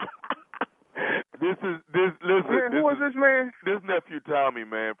 Listen. Man, who is this man? This nephew Tommy,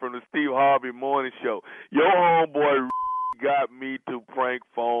 man, from the Steve Harvey Morning Show. Your homeboy got me to prank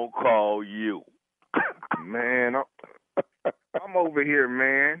phone call you. Man, I'm over here,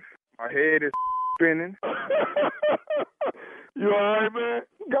 man. My head is spinning. You all right, man?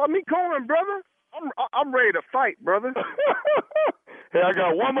 Got me going, brother. I'm ready to fight, brother. Hey, I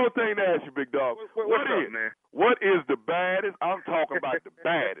got one more thing to ask you, big dog. What's up, man? What is the baddest, I'm talking about the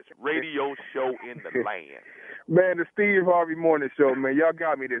baddest radio show in the land? Man, the Steve Harvey Morning Show, man. Y'all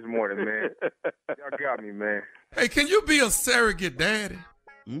got me this morning, man. Y'all got me, man. Hey, can you be a surrogate daddy?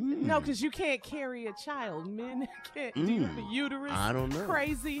 No, because you can't carry a child. Men can't do the uterus. I don't know.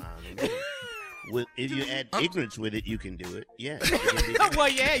 Crazy. Well, if you add ignorance with it, you can do it. Yeah. Well,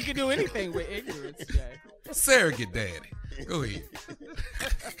 yeah, you can do anything with ignorance, Jay. Surrogate daddy. Go ahead.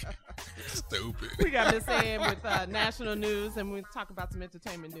 Stupid. We got Miss Ann with national news, and we'll talk about some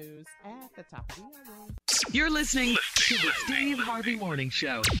entertainment news at the top of the hour. You're listening to the Steve Harvey Morning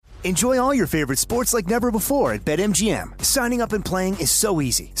Show. Enjoy all your favorite sports like never before at BetMGM. Signing up and playing is so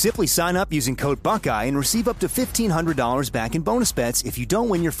easy. Simply sign up using code Buckeye and receive up to $1,500 back in bonus bets if you don't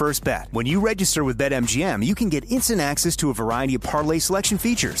win your first bet. When you register with BetMGM, you can get instant access to a variety of parlay selection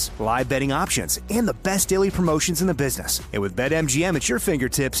features, live betting options, and the best daily promotions in the business. And with BetMGM at your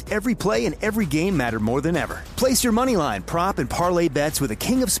fingertips, every play and every game matter more than ever. Place your moneyline, prop, and parlay bets with the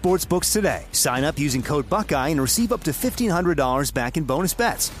king of sportsbooks today. Sign up using code Buckeye and receive up to $1,500 back in bonus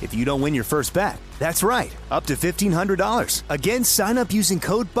bets if you don't win your first bet. That's right, up to $1,500. Again, sign up using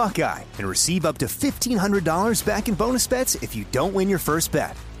code Buckeye and receive up to $1,500 back in bonus bets if you don't win your first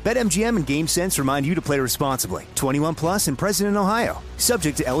bet. BetMGM and GameSense remind you to play responsibly. 21 plus and present in Ohio.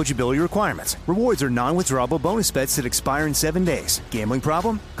 Subject to eligibility requirements. Rewards are non-withdrawable bonus bets that expire in 7 days. Gambling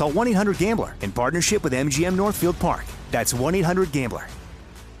problem? Call 1-800-GAMBLER in partnership with MGM Northfield Park. That's 1-800-GAMBLER.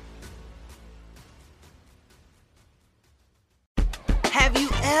 Have you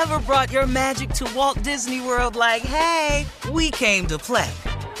ever brought your magic to Walt Disney World like, hey, we came to play?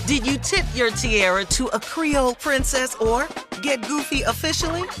 Did you tip your tiara to a Creole princess or get goofy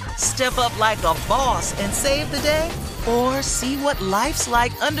officially? Step up like a boss and save the day? Or see what life's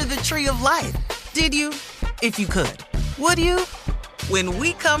like under the tree of life? Did you? If you could. Would you? When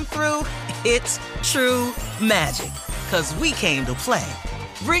we come through, it's true magic. 'Cause we came to play.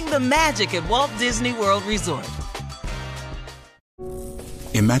 Bring the magic at Walt Disney World Resort.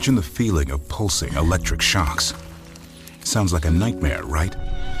 Imagine the feeling of pulsing electric shocks. Sounds like a nightmare, right?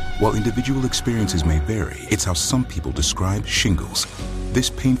 While individual experiences may vary, it's how some people describe shingles. This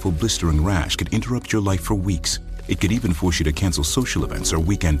painful blistering rash could interrupt your life for weeks. It could even force you to cancel social events or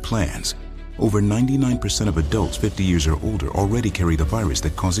weekend plans. Over 99% of adults 50 years or older already carry the virus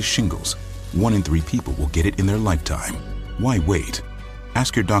that causes shingles. 1 in 3 people will get it in their lifetime. Why wait?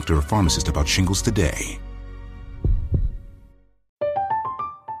 Ask your doctor or pharmacist about shingles today.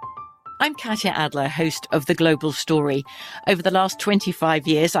 I'm Katya Adler, host of The Global Story. Over the last 25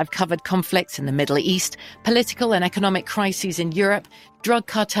 years, I've covered conflicts in the Middle East, political and economic crises in Europe, drug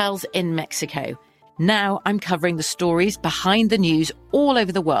cartels in Mexico. Now I'm covering the stories behind the news all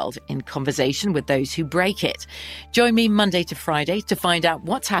over the world in conversation with those who break it. Join me Monday to Friday to find out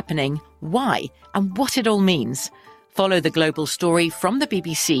what's happening, why, and what it all means. Follow The Global Story from the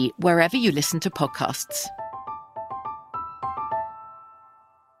BBC wherever you listen to podcasts.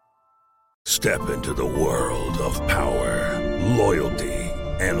 Step into the world of power, loyalty,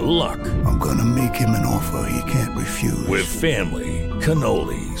 and luck. I'm gonna make him an offer he can't refuse. With family,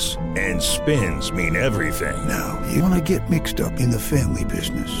 cannolis, and spins mean everything. Now, you wanna get mixed up in the family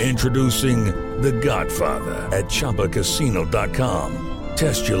business. Introducing The Godfather at ChumbaCasino.com.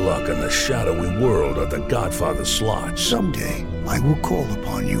 Test your luck in the shadowy world of The Godfather slot. Someday, I will call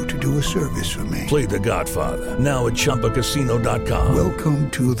upon you to do a service for me. Play The Godfather now at ChumbaCasino.com. Welcome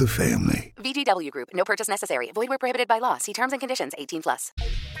to the family. VGW Group. No purchase necessary. Void where prohibited by law. See terms and conditions. 18+.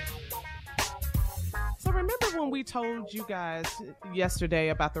 So remember when we told you guys yesterday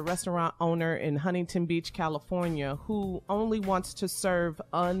about the restaurant owner in Huntington Beach, California, who only wants to serve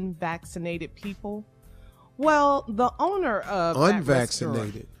unvaccinated people? Well, the owner of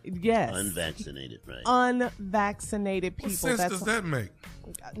unvaccinated. Yes. Unvaccinated, right. Unvaccinated people. What sense does that make?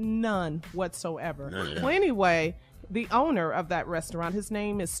 None whatsoever. None. Well, anyway, the owner of that restaurant, his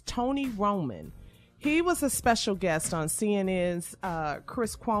name is Tony Roman. He was a special guest on CNN's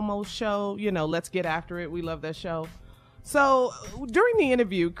Chris Cuomo show. You know, Let's Get After It. We love that show. So during the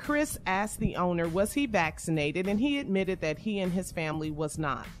interview, Chris asked the owner, was he vaccinated? And he admitted that he and his family was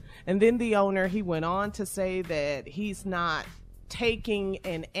not. And then the owner, he went on to say that he's not taking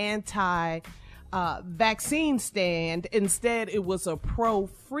an anti-vaccine stand. Instead, it was a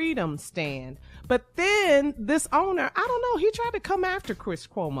pro-freedom stand. But then this owner, I don't know, he tried to come after Chris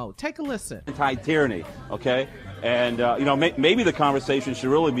Cuomo. Take a listen. Anti-tyranny, okay? And, maybe the conversation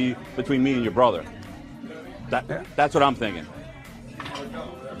should really be between me and your brother. That's what I'm thinking.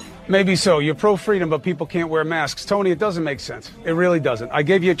 Maybe so. You're pro-freedom, but people can't wear masks. Tony, it doesn't make sense. It really doesn't. I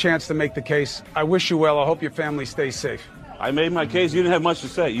gave you a chance to make the case. I wish you well. I hope your family stays safe. I made my case. You didn't have much to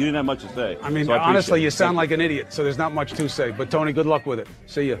say. I mean, so honestly, you sound like an idiot, so there's not much to say. But, Tony, good luck with it.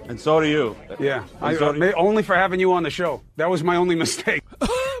 See you. And so do you. Yeah. Only for having you on the show. That was my only mistake.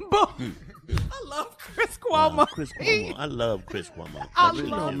 I love Chris Cuomo. Chris Cuomo. I love Chris Cuomo. I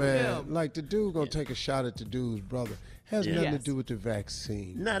love him. Like the dude gonna take a shot at the dude's brother. Has nothing to do with the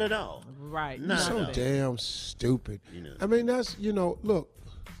vaccine. Not at all. Right. Not so at all. damn stupid. You know. I mean, that's, look,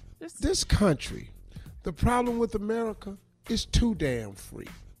 this country, the problem with America is too damn free.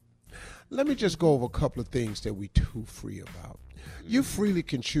 Let me just go over a couple of things that we too free about. You freely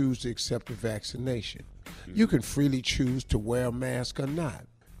can choose to accept a vaccination. You can freely choose to wear a mask or not.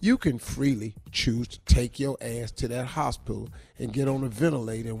 You can freely choose to take your ass to that hospital and get on a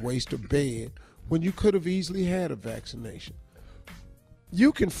ventilator and waste a bed when you could have easily had a vaccination.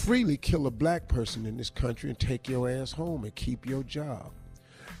 You can freely kill a black person in this country and take your ass home and keep your job.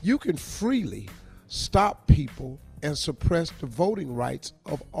 You can freely stop people and suppress the voting rights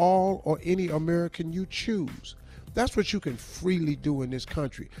of all or any American you choose. That's what you can freely do in this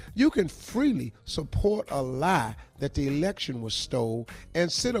country. You can freely support a lie that the election was stolen and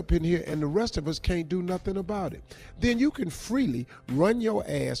sit up in here and the rest of us can't do nothing about it. Then you can freely run your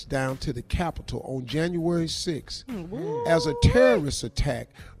ass down to the Capitol on January 6th as a terrorist attack,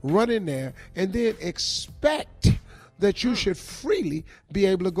 run in there, and then expect that you should freely be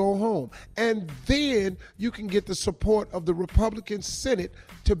able to go home. And then you can get the support of the Republican Senate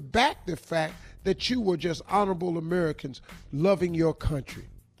to back the fact that you were just honorable Americans loving your country.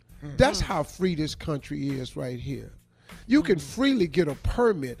 That's how free this country is right here. You can freely get a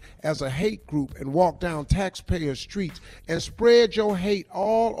permit as a hate group and walk down taxpayer streets and spread your hate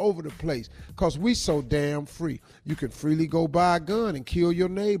all over the place because we so damn free. You can freely go buy a gun and kill your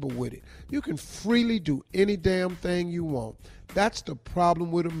neighbor with it. You can freely do any damn thing you want. That's the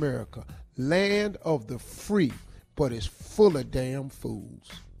problem with America. Land of the free, but it's full of damn fools.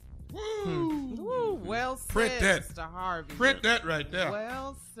 Woo, well said, Print that. Mr. Harvey. Print that right there.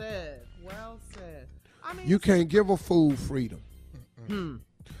 Well said. Well said. I mean, You can't give a fool freedom.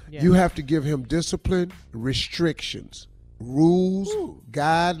 Yeah. You have to give him discipline, restrictions, rules,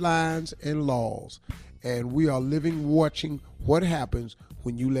 guidelines, and laws. And we are living watching what happens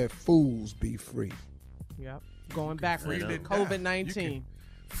when you let fools be free. Yep. Going back with COVID-19.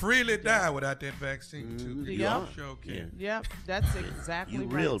 Freely die without that vaccine, too. Yep. Sure can. Yep, that's exactly You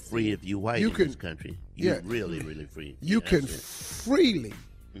right. real free if you white in this country. You really, really free. You can freely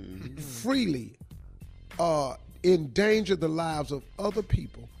endanger the lives of other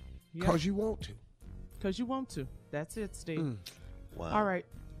people because you want to. Because you want to. That's it, Steve. Wow. All right.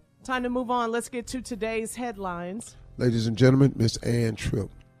 Time to move on. Let's get to today's headlines. Ladies and gentlemen, Miss Ann Tripp.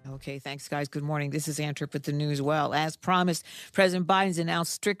 Okay, thanks, guys. Good morning. This is Ann Tripp with the news. Well, as promised, President Biden's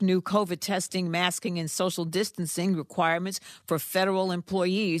announced strict new COVID testing, masking, and social distancing requirements for federal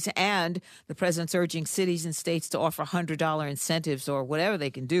employees. And the president's urging cities and states to offer $100 incentives or whatever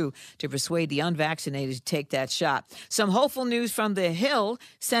they can do to persuade the unvaccinated to take that shot. Some hopeful news from the Hill.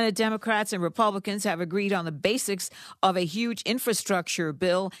 Senate Democrats and Republicans have agreed on the basics of a huge infrastructure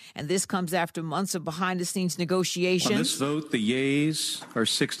bill. And this comes after months of behind-the-scenes negotiations. On this vote, the yeas are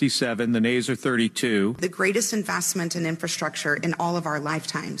 67, the nays are 32. The greatest investment in infrastructure in all of our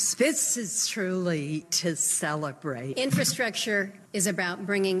lifetimes. This is truly to celebrate. Infrastructure is about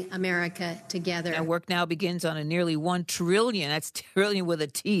bringing America together. And work now begins on a nearly $1 trillion, that's trillion with a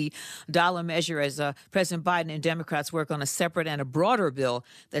T, dollar measure as President Biden and Democrats work on a separate and a broader bill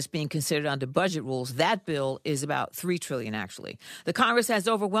that's being considered under budget rules. That bill is about $3 trillion, actually. The Congress has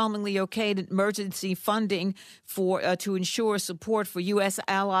overwhelmingly okayed emergency funding for to ensure support for U.S.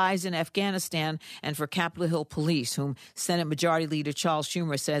 allies in Afghanistan and for Capitol Hill police, whom Senate Majority Leader Charles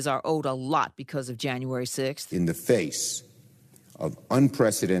Schumer says are owed a lot because of January 6th. In the face of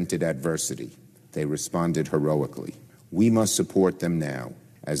unprecedented adversity, they responded heroically. We must support them now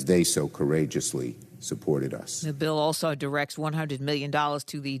as they so courageously supported us. The bill also directs $100 million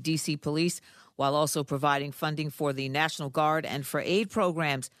to the D.C. police while also providing funding for the National Guard and for aid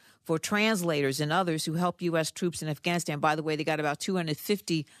programs for translators and others who help U.S. troops in Afghanistan. By the way, they got about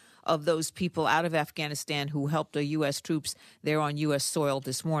 250 of those people out of Afghanistan who helped the U.S. troops there on U.S. soil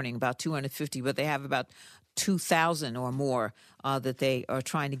this morning, about 250, but they have about 2,000 or more that they are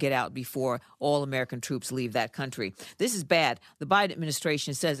trying to get out before all American troops leave that country. This is bad. The Biden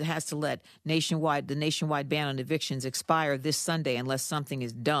administration says it has to let the nationwide ban on evictions expire this Sunday unless something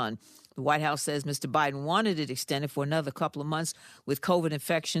is done. The White House says Mr. Biden wanted it extended for another couple of months with COVID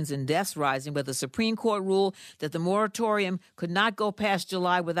infections and deaths rising, but the Supreme Court ruled that the moratorium could not go past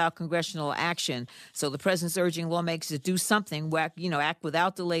July without congressional action. So the president's urging lawmakers to do something, act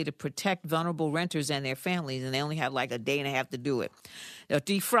without delay to protect vulnerable renters and their families, and they only have like a day and a half to do it. A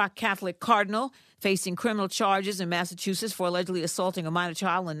defrocked Catholic cardinal facing criminal charges in Massachusetts for allegedly assaulting a minor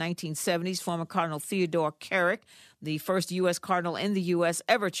child in the 1970s. Former Cardinal Theodore Carrick, the first U.S. cardinal in the U.S.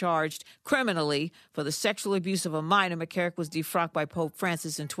 ever charged criminally for the sexual abuse of a minor. McCarrick was defrocked by Pope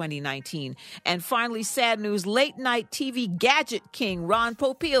Francis in 2019. And finally, sad news, late-night TV gadget king Ron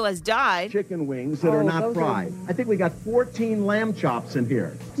Popeil has died. Chicken wings that are not fried. I think we got 14 lamb chops in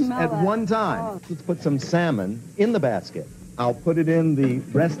here at one time. Let's put some salmon in the basket. I'll put it in the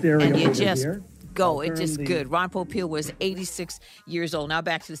rest area and over here. Go. It's just good. Ron Popeil was 86 years old. Now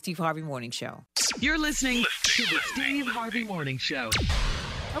back to the Steve Harvey Morning Show. You're listening to the Steve Harvey Morning Show.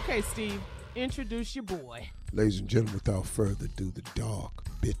 Okay, Steve, introduce your boy. Ladies and gentlemen, without further ado, the dark,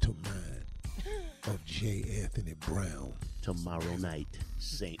 bitter mind of J. Anthony Brown. Tomorrow night,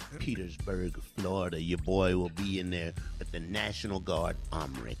 St. Petersburg, Florida. Your boy will be in there at the National Guard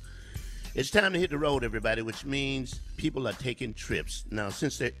Armory. It's time to hit the road, everybody, which means people are taking trips. Now,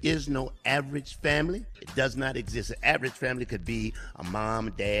 since there is no average family, it does not exist. An average family could be a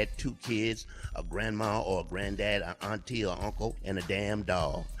mom, dad, 2 kids, a grandma or a granddad, an auntie or uncle, and a damn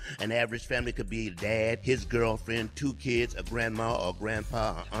dog. An average family could be a dad, his girlfriend, 2 kids, a grandma or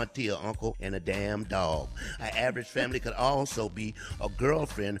grandpa, an auntie or uncle, and a damn dog. An average family could also be a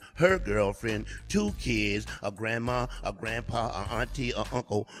girlfriend, her girlfriend, 2 kids, a grandma, a grandpa, an auntie or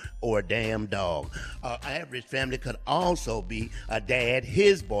uncle, or a damn dog. An average family could also be a dad,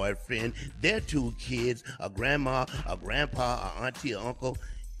 his boyfriend, their 2 kids, a grandma, a grandpa, an auntie or uncle,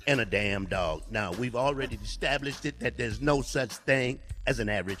 and a damn dog. Now, we've already established it that there's no such thing as an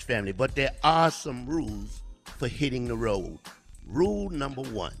average family, but there are some rules for hitting the road. Rule number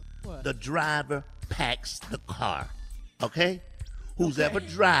 1, what? The driver packs the car, okay? Who's ever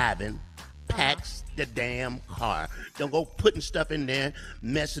driving packs the damn car. Don't go putting stuff in there,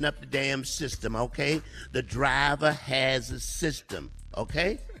 messing up the damn system, okay? The driver has a system,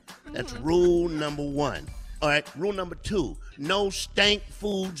 okay? That's rule number 1. All right, rule number 2, no stank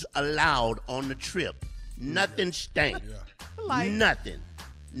foods allowed on the trip. Nothing stank. Nothing.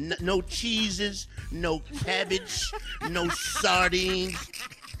 No cheeses, no cabbage, no sardines.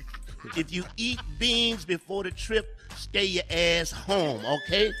 If you eat beans before the trip, stay your ass home,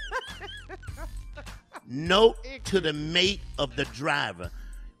 okay? Note to the mate of the driver.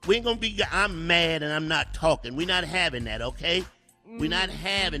 We ain't gonna be, I'm mad and I'm not talking. We're not having that, okay? We're not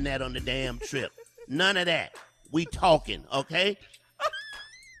having that on the damn trip. None of that. We talking, okay?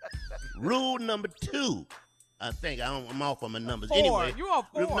 Rule number 2. I think I'm off on my numbers. 4. Anyway, you off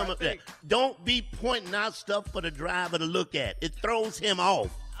 4. Don't be pointing out stuff for the driver to look at. It throws him off.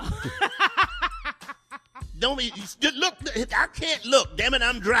 Don't be, look, I can't look, damn it,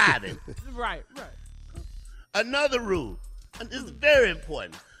 I'm driving. Right. Another rule, and this is very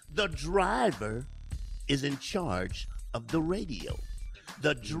important. The driver is in charge of the radio.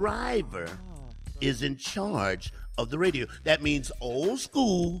 The driver is in charge of the radio. That means old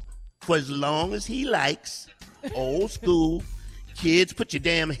school for as long as he likes. Old school. Kids, put your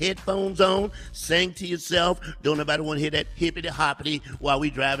damn headphones on, sing to yourself. Don't nobody want to hear that hippity-hoppity while we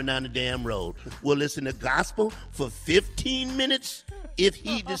driving down the damn road. We'll listen to gospel for 15 minutes if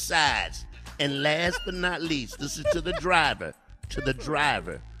he decides. And last but not least, listen to the driver.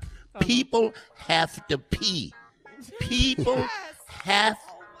 People have to pee. People have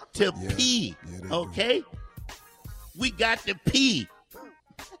to pee, okay? We got to pee.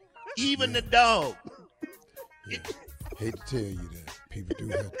 Even the dog. Hate to tell you that. People do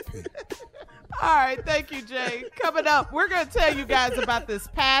have to pee. All right, thank you, Jay. Coming up, we're going to tell you guys about this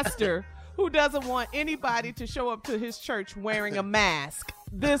pastor who doesn't want anybody to show up to his church wearing a mask.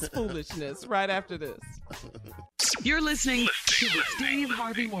 This foolishness right after this. You're listening to the Steve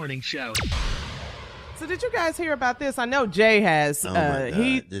Harvey Morning Show. So did you guys hear about this? I know Jay has.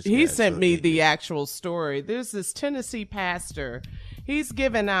 He sent me the actual story. There's this Tennessee pastor. He's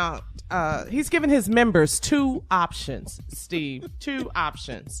given his members two options, Steve. Two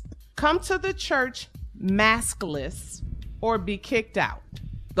options. Come to the church maskless or be kicked out.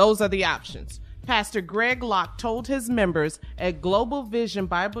 Those are the options. Pastor Greg Locke told his members at Global Vision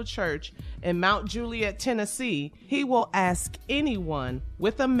Bible Church in Mount Juliet, Tennessee, he will ask anyone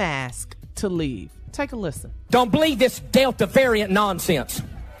with a mask to leave. Take a listen. Don't believe this Delta variant nonsense.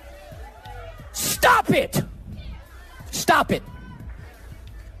 Stop it! Stop it.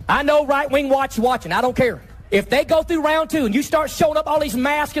 I know right-wing watching. I don't care. If they go through round 2 and you start showing up all these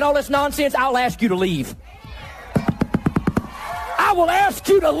masks and all this nonsense, I'll ask you to leave. I will ask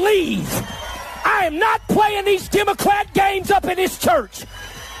you to leave. I am not playing these Democrat games up in this church.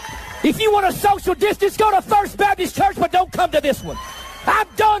 If you want a social distance, go to First Baptist Church, but don't come to this one. I'm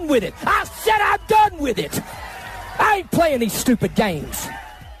done with it. I said I'm done with it. I ain't playing these stupid games.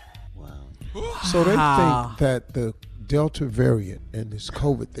 So they think that the Delta variant and this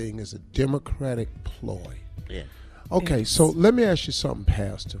COVID thing is a Democratic ploy. Yeah. Okay, so let me ask you something,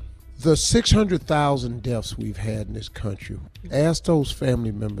 Pastor. The 600,000 deaths we've had in this country, ask those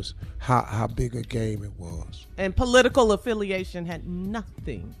family members how big a game it was. And political affiliation had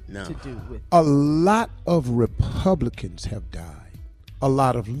nothing to do with it. A lot of Republicans have died. A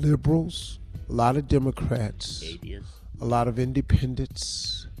lot of liberals, a lot of Democrats, a lot of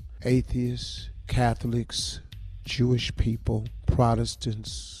independents, atheists, Catholics, Jewish people,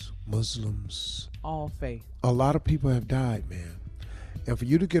 Protestants, Muslims. All faith. A lot of people have died, man. And for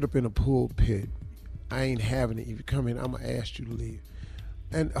you to get up in a pulpit, I ain't having it. If you come in, I'm going to ask you to leave.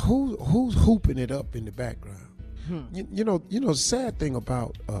 And who's hooping it up in the background? You know, the sad thing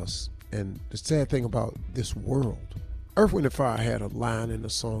about us and the sad thing about this world, Earth, Wind & Fire had a line in the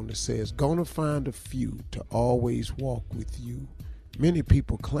song that says, gonna find a few to always walk with you. Many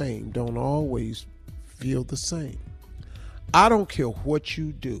people claim don't always feel the same. I don't care what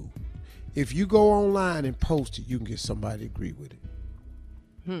you do. If you go online and post it, you can get somebody to agree with it.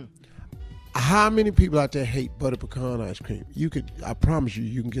 How many people out there hate butter pecan ice cream? I promise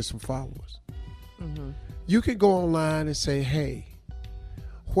you can get some followers. You can go online and say, hey,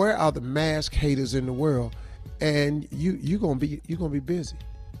 where are the mask haters in the world? And you're gonna be busy.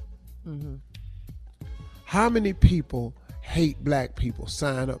 How many people hate black people?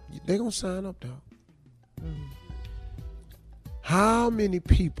 Sign up. They're gonna sign up, dog. How many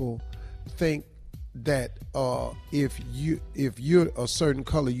people think that if you're a certain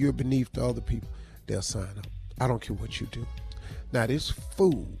color, you're beneath the other people? They'll sign up. I don't care what you do. Now this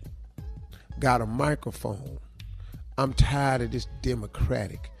fool got a microphone. I'm tired of this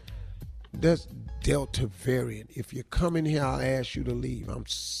Democratic. That's Delta variant. If you come in here, I'll ask you to leave. I'm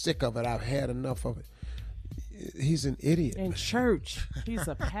sick of it. I've had enough of it. He's an idiot. In church. He's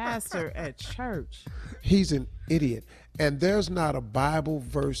a pastor at church. He's an idiot. And there's not a Bible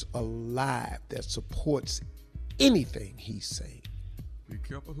verse alive that supports anything he's saying. Be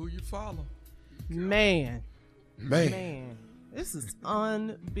careful who you follow. Man. This is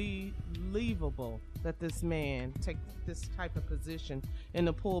unbelievable that this man takes this type of position in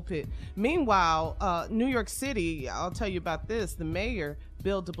the pulpit. Meanwhile, New York City, I'll tell you about this. The mayor,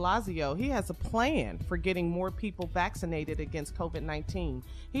 Bill de Blasio, he has a plan for getting more people vaccinated against COVID-19.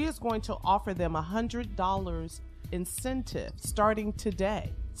 He is going to offer them $100 incentive starting today.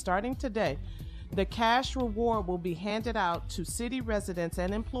 The cash reward will be handed out to city residents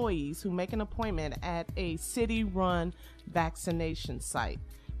and employees who make an appointment at a city-run vaccination site.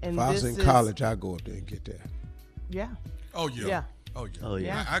 If I was in college, I'd go up there and get that. Yeah. Oh yeah. Yeah. Oh yeah. Oh,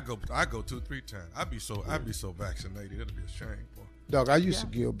 yeah. I go 2-3 times. I'd be so vaccinated. It'll be a shame, boy. Dog, I used to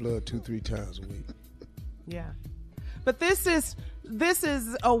give blood 2-3 times a week. Yeah. But this is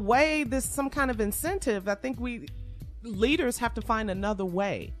a way, some kind of incentive. I think we leaders have to find another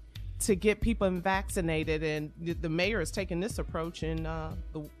way to get people vaccinated, and the mayor is taking this approach in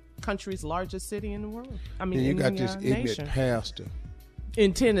the country's largest city in the world. I mean, you got this ignorant nation. pastor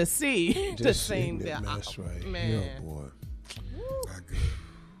In Tennessee, the same. That's right. Man. Yeah, boy. Not good.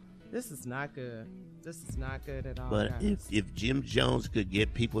 This is not good. This is not good at all. But guys. if Jim Jones could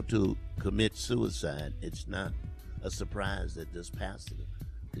get people to commit suicide, it's not a surprise that this pastor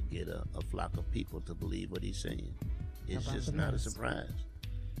could get a flock of people to believe what he's saying. It's just not a surprise.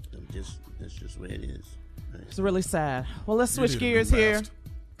 That's just the way it is. Right? It's really sad. Well, let's switch gears here.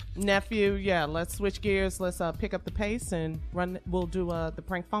 Nephew, let's switch gears. Let's pick up the pace and run. We'll do the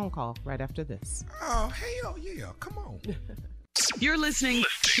prank phone call right after this. Oh, hell yeah. Come on. You're listening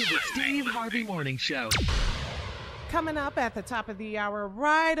to the Steve Harvey Morning Show. Coming up at the top of the hour,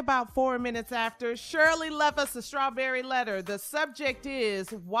 right about 4 minutes after, Shirley left us a strawberry letter. The subject is,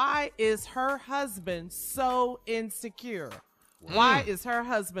 why is her husband so insecure? Why is her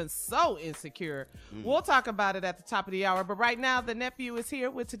husband so insecure? We'll talk about it at the top of the hour. But right now, the nephew is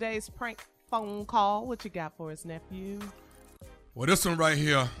here with today's prank phone call. What you got for us, nephew? Well, this one right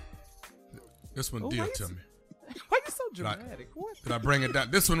here, this one dear to me. Why are you so dramatic? Did I bring it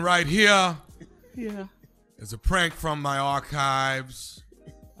down? This one right here Yeah. is a prank from my archives.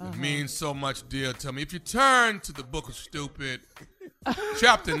 It means so much dear to me. If you turn to the Book of Stupid,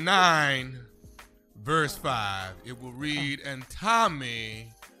 chapter 9, verse 5, it will read, and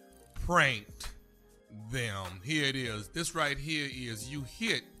Tommy pranked them. Here it is. This right here is, you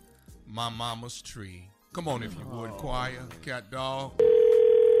hit my mama's tree. Come on, if you would, choir, cat dog.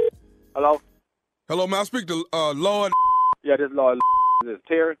 Hello? Hello, may I speak to Lord? Yeah, this is Lord. This is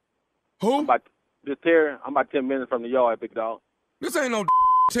Terry. Who? This Terry. I'm about 10 minutes from the yard, big dog. This ain't no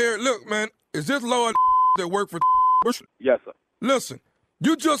Terry. Look, man, is this Lord that work for Bush? Yes, sir. Listen,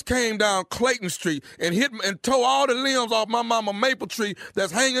 you just came down Clayton Street and hit and tore all the limbs off my mama maple tree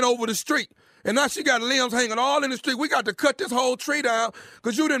that's hanging over the street. And now she got limbs hanging all in the street. We got to cut this whole tree down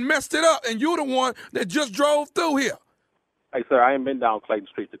because you done messed it up, and you the one that just drove through here. Hey, sir, I ain't been down Clayton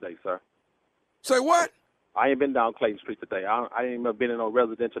Street today, sir. Say what? I ain't been down Clayton Street today. I ain't even been in no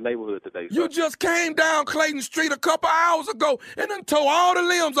residential neighborhood today, sir. You just came down Clayton Street a couple hours ago and done tore all the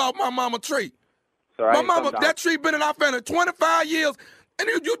limbs off my mama tree. Sir, my mama, that tree been in our family 25 years, and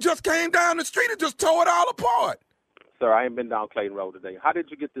you just came down the street and just tore it all apart. Sir, I ain't been down Clayton Road today. How did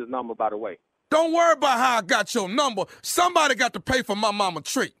you get this number, by the way? Don't worry about how I got your number. Somebody got to pay for my mama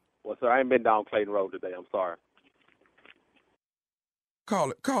tree. Well, sir, I ain't been down Clayton Road today. I'm sorry.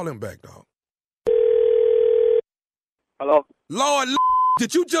 Call him back, dog. Hello? Lord,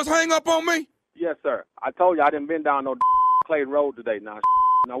 did you just hang up on me? Yes, sir. I told you I didn't been down no Clayton Road today. Now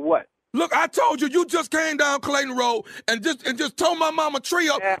what? Look, I told you just came down Clayton Road and just tore my mama tree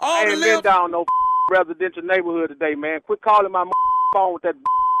up. Man, all I the ain't limbs. been down no residential neighborhood today, man. Quit calling my phone with that.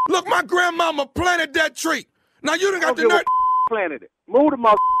 Look, my grandmama planted that tree. Now you done got the nerve. Planted it. Move the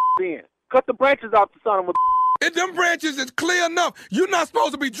mother in. Cut the branches off the son of a. And them branches is clear enough. You're not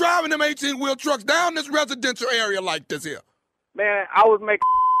supposed to be driving them 18-wheel trucks down this residential area like this here. Man, I was making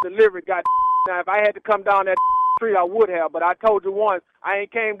delivery. God, now if I had to come down that street, I would have. But I told you once, I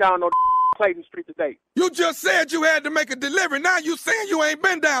ain't came down no Clayton Street today. You just said you had to make a delivery. Now you saying you ain't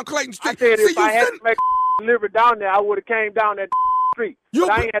been down Clayton Street. I said if I had to make a delivery down there, I would have came down that street.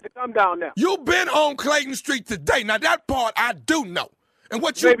 But I ain't had to come down there. You been on Clayton Street today. Now that part I do know. And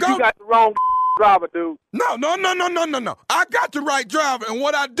what Maybe you got the wrong driver, dude. No. I got the right driver, and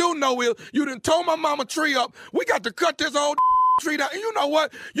what I do know is you done tore my mama tree up. We got to cut this whole tree down. And you know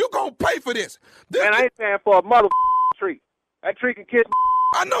what? You gonna pay for this. Man, I ain't paying for a mother tree. That tree can kiss.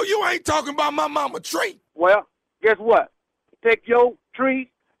 I know you ain't talking about my mama tree. Well, guess what? Take your tree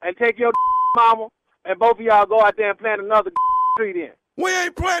and take your mama, and both of y'all go out there and plant another tree then. We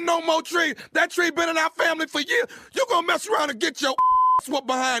ain't planting no more trees. That tree been in our family for years. You gonna mess around and get your whooped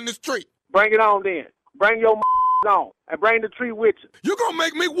behind this tree. Bring it on then. Bring your on and bring the tree with you. You gonna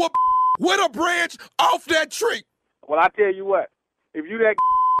make me whoop with a branch off that tree. Well, I tell you what. If you that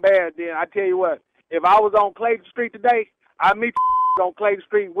bad, then I tell you what. If I was on Clayton Street today, I'd meet on Clayton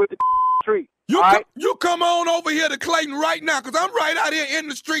Street with the tree. You come on over here to Clayton right now, because I'm right out here in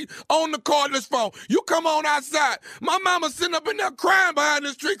the street on the cordless phone. You come on outside. My mama's sitting up in there crying behind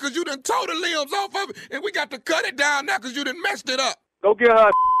this tree because you done tore the limbs off of it, and we got to cut it down now because you done messed it up. Go get her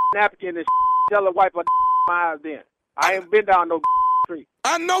a napkin and tell her wipe her eyes then. I ain't been down no tree.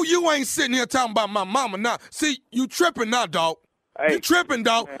 I know you ain't sitting here talking about my mama now. See, you tripping now, dog. Hey, you tripping,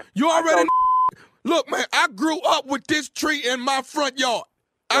 dog. Man, you already look, man, I grew up with this tree in my front yard.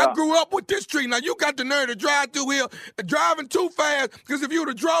 Yeah. I grew up with this tree. Now, you got the nerve to drive through here, driving too fast, because if you would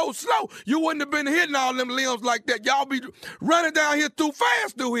have drove slow, you wouldn't have been hitting all them limbs like that. Y'all be running down here too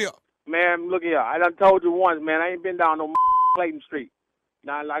fast through here. Man, look here. I done told you once, man, I ain't been down no Clayton Street.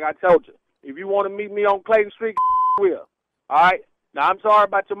 Now, like I told you, if you want to meet me on Clayton Street, will. All right? Now, I'm sorry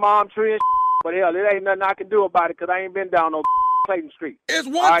about your mom tree and but hell, it ain't nothing I can do about it because I ain't been down no Clayton Street. It's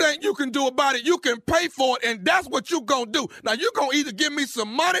one thing you can do about it. You can pay for it, and that's what you gonna do. Now, you gonna either give me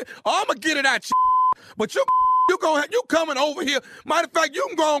some money or I'm gonna get it out you. But you coming over here. Matter of fact, you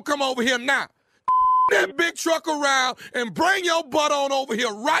can go and come over here now. That big truck around and bring your butt on over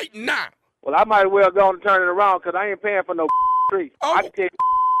here right now. Well, I might as well go and turn it around because I ain't paying for no tree. Oh. I can tell you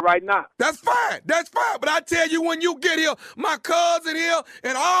right now. That's fine. That's fine. But I tell you, when you get here, my cousin here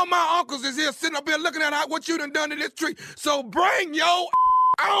and all my uncles is here sitting up here looking at what you done to this tree. So bring your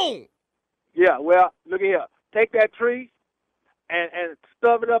on. Yeah, well, look at here. Take that tree and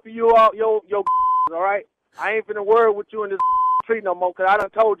stuff it up in your all right? I ain't finna worry with you in this tree no more because I done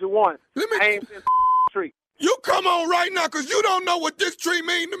told you once. I ain't finna tree. You come on right now because you don't know what this tree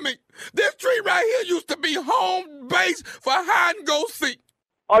mean to me. This tree right here used to be home base for hide and go seek.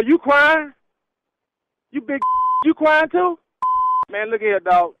 Are you crying? You big you crying too? Man, look here,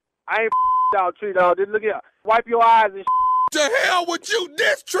 dog. I ain't down tree, dog. Just look here. Wipe your eyes and to hell with you.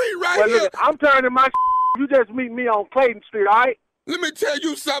 This tree right well, here. Look, I'm turning my You just meet me on Clayton Street, all right? Let me tell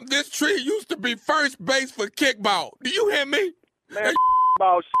you something. This tree used to be first base for kickball. Do you hear me? Man,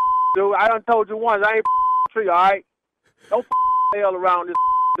 ball dude. I done told you once. I ain't tree, all right? Don't hell around this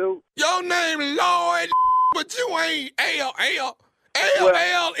dude. Your name Lloyd, but you ain't L.L.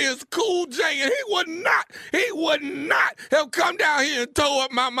 L.L. is Cool J, and he would not have come down here and tore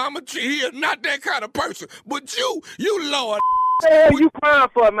up my mama tree. He is not that kind of person. But you Lord. What the hell you crying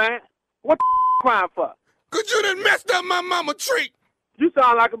for, man? What the crying for? Because you done messed up my mama tree. You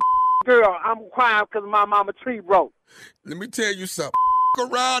sound like a girl. I'm crying because my mama tree broke. Let me tell you something.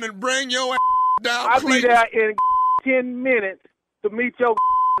 Around and bring your down I'll Clayton. be there in 10 minutes to meet your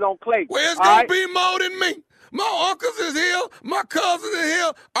on Clayton. Well, it's going to be more than me. My uncles is here. My cousins is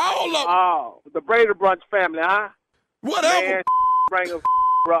here. All of them. Oh, the Brady Brunch family, huh? Whatever. Man, bring a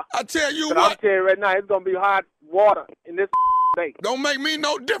bro. I tell you what. I'll tell you right now, it's going to be hot water in this day. Don't make me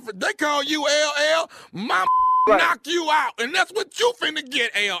no different. They call you LL. My knock you out. And that's what you finna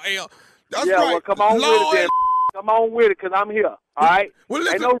get, LL. That's yeah, right. Well, come on Lord. with it then. Come on with it, because I'm here. All right? Well,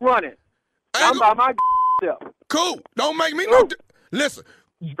 listen, ain't no running. I'm by my self. Cool. Don't make me no listen.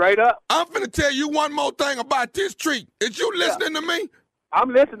 Straight up. I'm finna tell you one more thing about this tree. Is you listening to me? I'm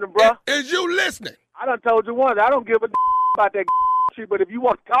listening, bro. Is you listening? I done told you once. I don't give a about that tree, but if you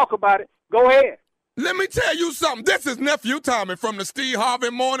want to talk about it, go ahead. Let me tell you something. This is Nephew Tommy from the Steve Harvey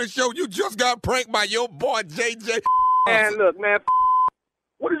Morning Show. You just got pranked by your boy, JJ. Man, look, man.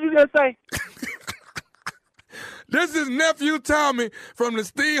 What did you just say? This is Nephew Tommy from the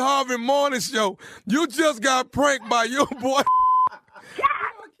Steve Harvey Morning Show. You just got pranked by your boy.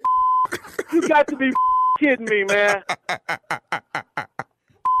 You got to be kidding me, man.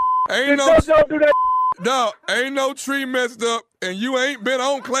 Ain't no, don't do that. Dog, ain't no tree messed up, and you ain't been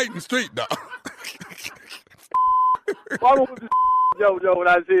on Clayton Street, dog. Why was this JoJo when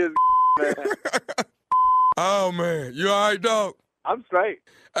I see his man? Oh, man. You all right, dog? I'm straight.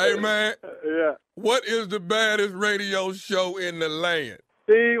 Hey, man. Yeah. What is the baddest radio show in the land?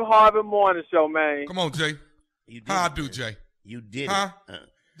 Steve Harvey Morning Show, man. Come on, Jay. How I do, Jay? You did huh? it.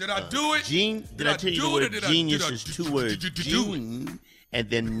 Did I do it? Did I tell you the word genius is two words? Gene and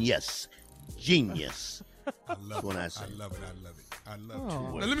then yes. Genius. I love it. I say. I love it. I love it. I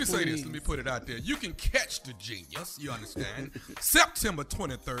love it. Now, let me say this. Let me put it out there. You can catch the genius, you understand, September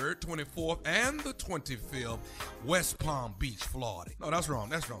 23rd, 24th, and the 25th, West Palm Beach, Florida. No, that's wrong.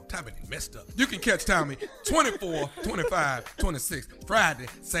 That's wrong. Tommy messed up. You can catch Tommy 24, 25, 26, Friday,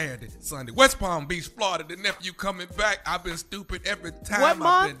 Saturday, Sunday. West Palm Beach, Florida. The nephew coming back. I've been stupid every time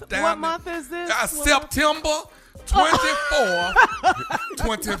I've been down What month is this? September 24,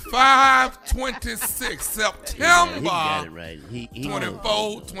 25, 26. September. He got it right.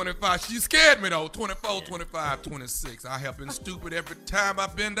 24, 25. She scared me, though. 24, 25, 26. I have been stupid every time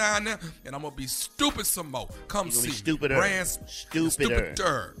I've been down there, and I'm going to be stupid some more. Come see. Stupider.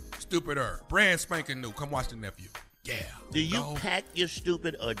 Stupider. Brand spanking new. Come watch the nephew. Yeah. Do you pack your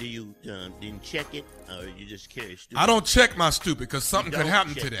stupid, or do you then check it, or you just carry stupid? I don't check my stupid because something could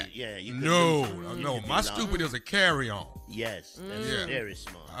happen to that. Yeah, you could No. lose it. My stupid is a carry-on. Yes, that's very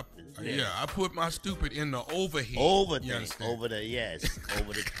smart. I put my stupid in the overhead. Over the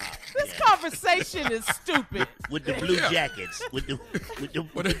top. This conversation is stupid. With the blue jackets, with the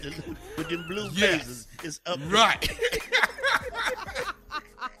blue faces, it's up there. Right.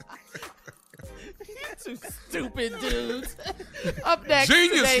 Two stupid dudes. Up next.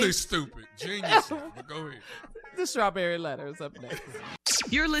 Geniusly stupid. Geniusly. Go ahead. The Strawberry Letter is up next.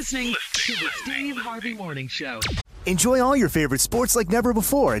 You're listening to the Steve Harvey Morning Show. Enjoy all your favorite sports like never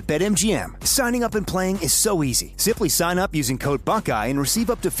before at BetMGM. Signing up and playing is so easy. Simply sign up using code Buckeye and receive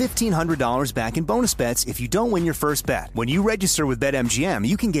up to $1,500 back in bonus bets if you don't win your first bet. When you register with BetMGM,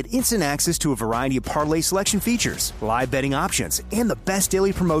 you can get instant access to a variety of parlay selection features, live betting options, and the best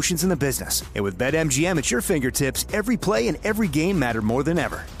daily promotions in the business. And with BetMGM at your fingertips, every play and every game matter more than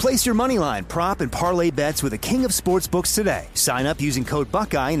ever. Place your moneyline, prop, and parlay bets with the king of sportsbooks today. Sign up using code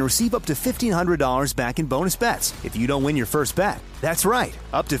Buckeye and receive up to $1,500 back in bonus bets if you don't win your first bet. That's right,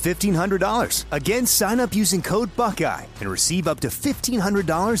 up to $1,500. Again, sign up using code Buckeye and receive up to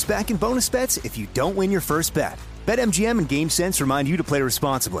 $1,500 back in bonus bets if you don't win your first bet. BetMGM and GameSense remind you to play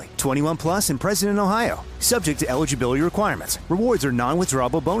responsibly. 21 plus and present in Ohio. Subject to eligibility requirements. Rewards are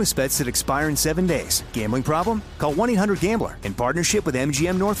non-withdrawable bonus bets that expire in 7 days. Gambling problem? Call 1-800-GAMBLER in partnership with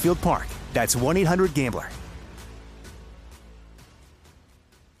MGM Northfield Park. That's 1-800-GAMBLER.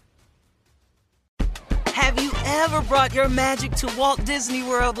 Have you ever brought your magic to Walt Disney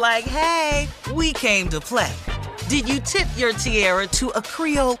World like, hey, we came to play? Did you tip your tiara to a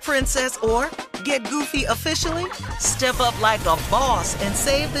Creole princess or get goofy officially? Step up like a boss and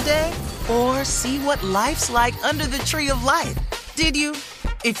save the day? Or see what life's like under the tree of life? Did you?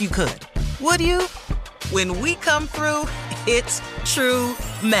 If you could. Would you? When we come through, it's true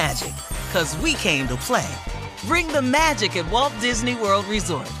magic. 'Cause we came to play. Bring the magic at Walt Disney World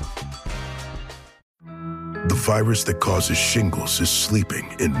Resort. The virus that causes shingles is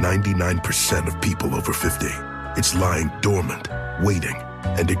sleeping in 99% of people over 50. It's lying dormant, waiting,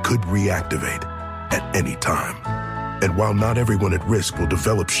 and it could reactivate at any time. And while not everyone at risk will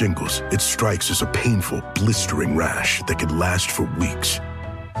develop shingles, it strikes as a painful, blistering rash that can last for weeks.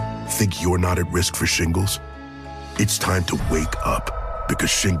 Think you're not at risk for shingles? It's time to wake up, because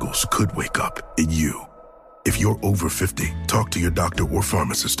shingles could wake up in you. If you're over 50, talk to your doctor or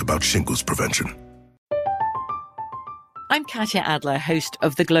pharmacist about shingles prevention. I'm Katya Adler, host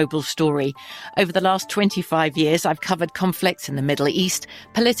of The Global Story. Over the last 25 years, I've covered conflicts in the Middle East,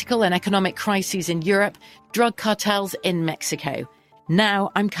 political and economic crises in Europe, drug cartels in Mexico. Now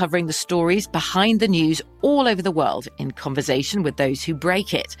I'm covering the stories behind the news all over the world in conversation with those who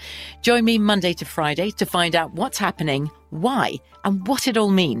break it. Join me Monday to Friday to find out what's happening, why, and what it all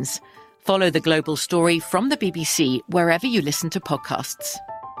means. Follow The Global Story from the BBC wherever you listen to podcasts.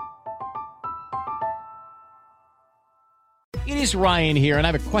 It is Ryan here, and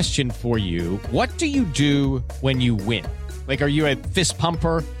I have a question for you. What do you do when you win? Like, are you a fist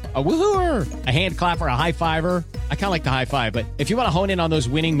pumper, a woohooer, a hand clapper, a high fiver? I kind of like the high five, but if you want to hone in on those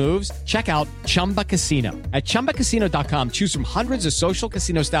winning moves, check out Chumba Casino. At ChumbaCasino.com, choose from hundreds of social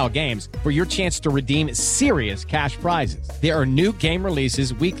casino-style games for your chance to redeem serious cash prizes. There are new game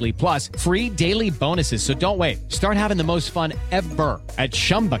releases weekly, plus free daily bonuses, so don't wait. Start having the most fun ever at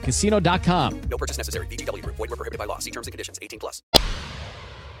ChumbaCasino.com. No purchase necessary. VGW. Void where prohibited by law. See terms and conditions. 18 plus.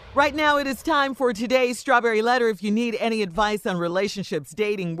 Right now, it is time for today's Strawberry Letter. If you need any advice on relationships,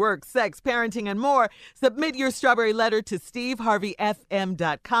 dating, work, sex, parenting, and more, submit your Strawberry Letter to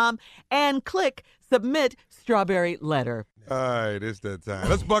steveharveyfm.com and click Submit Strawberry Letter. All right, it's that time.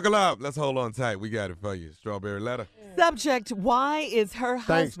 Let's buckle up. Let's hold on tight. We got it for you. Strawberry Letter. Subject, why is her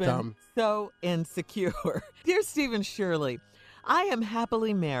Thanks, husband Tom. so insecure? Dear Stephen Shirley, I am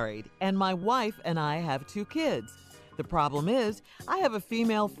happily married, and my wife and I have 2 kids. The problem is, I have a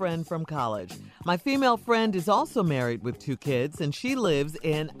female friend from college. My female friend is also married with 2 kids, and she lives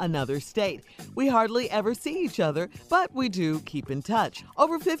in another state. We hardly ever see each other, but we do keep in touch.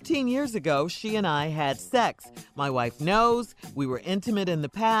 Over 15 years ago, she and I had sex. My wife knows we were intimate in the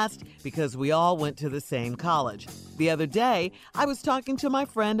past because we all went to the same college. The other day, I was talking to my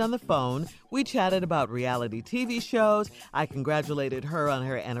friend on the phone. We chatted about reality TV shows. I congratulated her on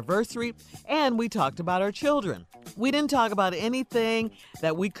her anniversary, and we talked about our children. We didn't talk about anything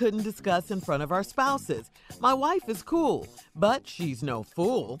that we couldn't discuss in front of our spouses. My wife is cool, but she's no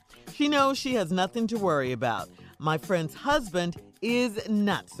fool. She knows she has nothing to worry about. My friend's husband is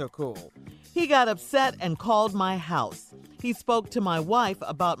not so cool. He got upset and called my house. He spoke to my wife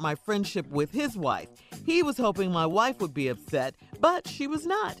about my friendship with his wife. He was hoping my wife would be upset, but she was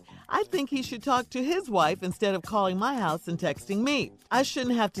not. I think he should talk to his wife instead of calling my house and texting me. I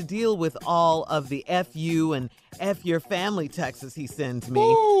shouldn't have to deal with all of the F you and F your family texts he sends me.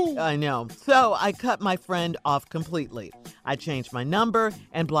 Ooh. I know. So I cut my friend off completely. I changed my number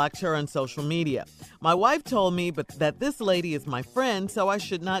and blocked her on social media. My wife told me that this lady is my friend, so I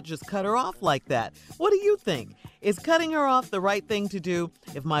should not just cut her off like that. What do you think? Is cutting her off the right thing to do?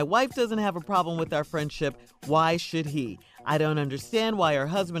 If my wife doesn't have a problem with our friendship, why should he? I don't understand why her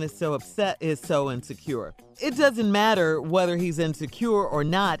husband is so upset, is so insecure. It doesn't matter whether he's insecure or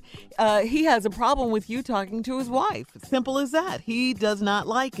not. He has a problem with you talking to his wife. Simple as that. He does not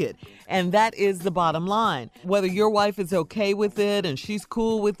like it. And that is the bottom line. Whether your wife is okay with it and she's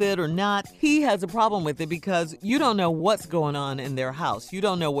cool with it or not, he has a problem with it because you don't know what's going on in their house. You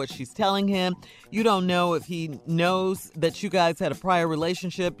don't know what she's telling him. You don't know if he knows that you guys had a prior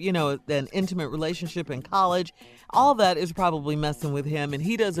relationship, an intimate relationship in college. All that is probably messing with him, and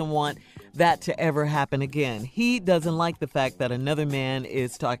he doesn't want that to ever happen again. He doesn't like the fact that another man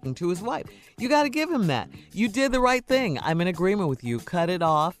is talking to his wife. You got to give him that. You did the right thing. I'm in agreement with you. Cut it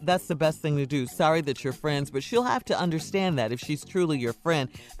off. That's the best thing to do. Sorry that you're friends, but she'll have to understand that if she's truly your friend,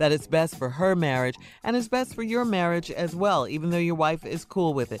 that it's best for her marriage and it's best for your marriage as well, even though your wife is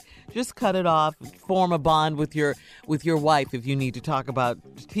cool with it. Just cut it off. Form a bond with your wife if you need to talk about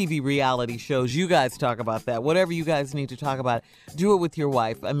TV reality shows. You guys talk about that. Whatever you guys need to talk about, do it with your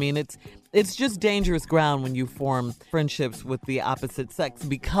wife. I mean, it's just dangerous ground when you form friendships with the opposite sex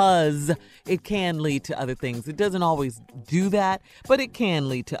because it can lead to other things. It doesn't always do that, but it can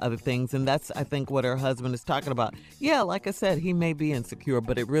lead to other things. And that's, I think, what her husband is talking about. Yeah, like I said, he may be insecure,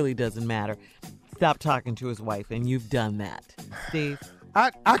 but it really doesn't matter. Stop talking to his wife, and you've done that. Steve?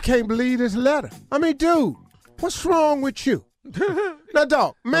 I can't believe this letter. I mean, dude, what's wrong with you? Now,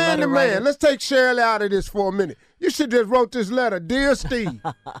 dog, man to man, let's take Shirley out of this for a minute. You should just wrote this letter, Dear Steve.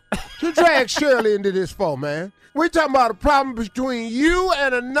 You drag Shirley into this for, man. We're talking about a problem between you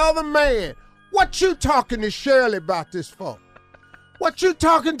and another man. What you talking to Shirley about this for? What you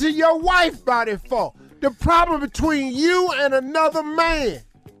talking to your wife about it for? The problem between you and another man.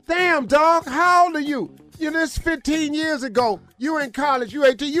 Damn, dog, how old are you? This 15 years ago, you in college, you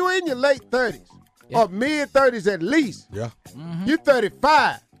 18, you in your late 30s. Or mid-30s at least. Yeah. Mm-hmm. You're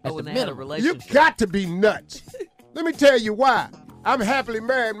 35. Oh, and they had a relationship. You got to be nuts. Let me tell you why. I'm happily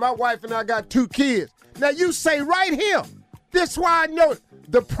married. My wife and I got 2 kids. Now, you say right here, this is why I know it.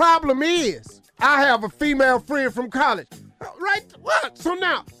 The problem is I have a female friend from college. Right? What? So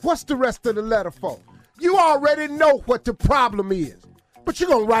now, what's the rest of the letter for? You already know what the problem is. But you're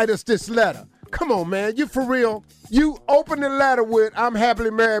going to write us this letter. Come on, man. You for real? You open the letter with, I'm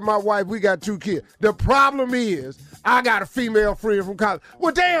happily married, my wife, we got 2 kids. The problem is, I got a female friend from college.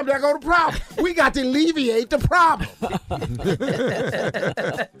 Well, damn, there go the problem. We got to alleviate the problem.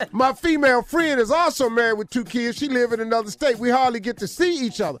 My female friend is also married with 2 kids. She live in another state. We hardly get to see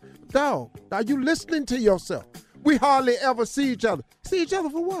each other. Dog, are you listening to yourself? We hardly ever see each other. See each other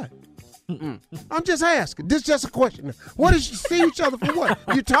for what? I'm just asking. This is just a question. What is you see each other for what?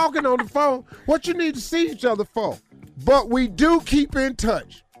 You talking on the phone? What you need to see each other for? But we do keep in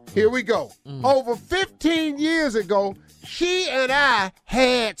touch. Here we go. Over 15 years ago, she and I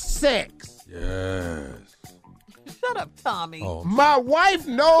had sex. Yes. Shut up, Tommy. Oh. My wife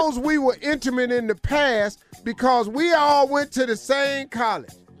knows we were intimate in the past because we all went to the same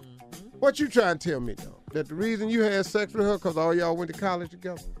college. What you trying to tell me, though? That the reason you had sex with her because all y'all went to college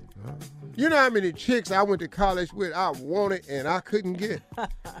together? You know how many chicks I went to college with I wanted and I couldn't get?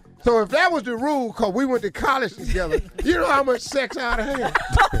 So if that was the rule, because we went to college together, you know how much sex I'd have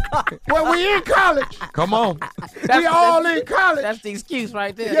had? Well, we in college. Come on. We all in college. That's the excuse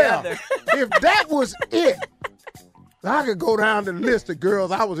right there. Yeah. If that was it, I could go down the list of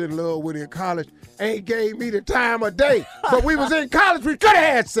girls I was in love with in college. Ain't gave me the time of day. But we was in college, we could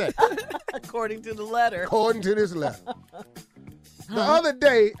have had sex. According to the letter. According to this letter. The other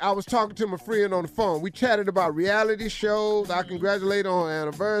day, I was talking to my friend on the phone. We chatted about reality shows. I congratulated on her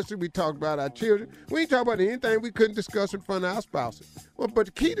anniversary. We talked about our children. We ain't talk about anything we couldn't discuss in front of our spouses. Well, but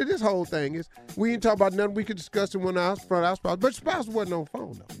the key to this whole thing is we ain't talk about nothing we could discuss in front of our spouse. But spouse wasn't on the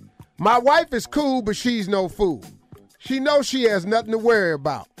phone, though. My wife is cool, but she's no fool. She knows she has nothing to worry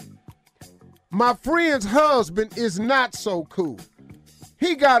about. My friend's husband is not so cool.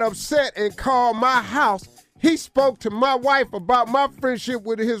 He got upset and called my house. He spoke to my wife about my friendship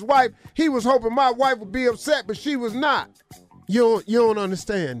with his wife. He was hoping my wife would be upset, but she was not. You don't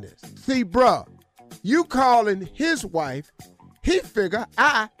understand this. See, bruh, you calling his wife, he figure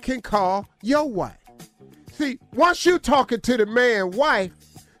I can call your wife. See, once you talking to the man's wife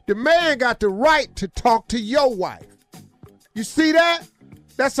The man got the right to talk to your wife. You see that?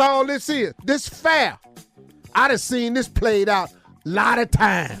 That's all this is. This fair. I done seen this played out a lot of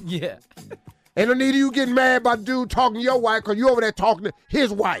times. Yeah. Ain't no need of you getting mad about dude talking to your wife because you over there talking to his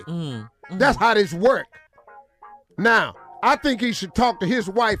wife. That's how this work. Now, I think he should talk to his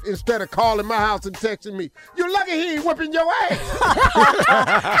wife instead of calling my house and texting me. You lucky he ain't whipping your ass.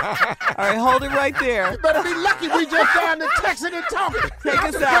 All right, hold it right there. You better be lucky we just down there texting and talking. Take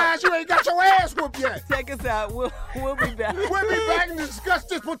us out. You ain't got your ass whooped yet. Take us out. We'll be back. We'll be back and discuss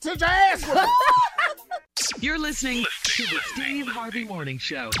this potential ass whooping. You're listening to the Steve Harvey Morning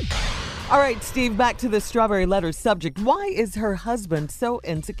Show. All right, Steve, back to the strawberry letter subject. Why is her husband so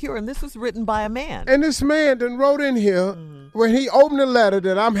insecure? And this was written by a man. And this man then wrote in here when he opened the letter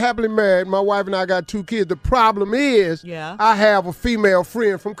that I'm happily married. My wife and I got 2 kids. The problem is I have a female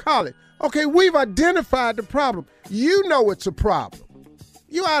friend from college. Okay, we've identified the problem. You know it's a problem.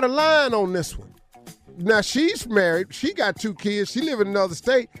 You out of line on this one. Now, she's married. She got 2 kids. She live in another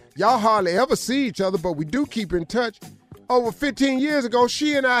state. Y'all hardly ever see each other, but we do keep in touch. Over 15 years ago,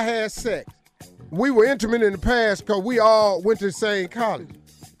 she and I had sex. We were intimate in the past because we all went to the same college.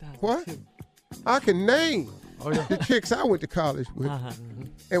 What? I can name the chicks I went to college with.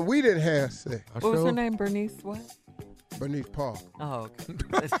 And we didn't have sex. What was her name? Bernice what? Bernice Park. Oh, okay.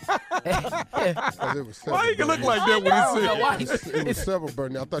 It was Why you can look like that when he said it was several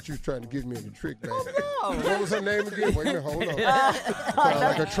Bernice. I thought you was trying to get me in the trick bag. Oh, no. What was her name again? Wait a minute, hold on.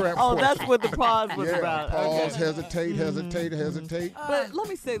 Like a trap Oh, question. that's what the pause was about. Pause, Okay. hesitate. But let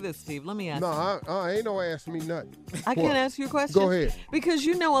me say this, Steve. Let me ask you. No, ain't no ask me nothing. I can't ask you a question? Go ahead. Because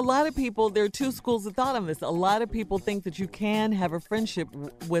you know a lot of people, there are 2 schools of thought on this. A lot of people think that you can have a friendship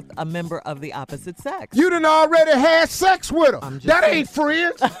with a member of the opposite sex. You done already had sex with her. That ain't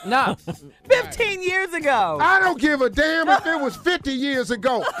friends. No. 15 years ago. I don't give a damn if it was 50 years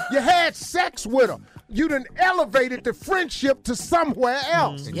ago. You had sex with her. You done elevated the friendship to somewhere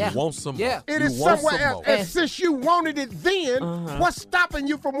else. And you want some more. Yeah. It is somewhere else. And since you wanted it then, what's stopping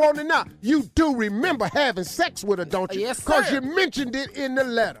you from wanting it now? You do remember having sex with her, don't you? Yes, sir. Because you mentioned it in the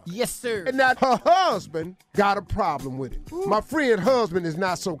letter. Yes, sir. And now her husband got a problem with it. My friend's husband is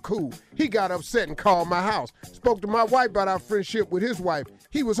not so cool. He got upset and called my house. Spoke to my wife about our friendship with his wife.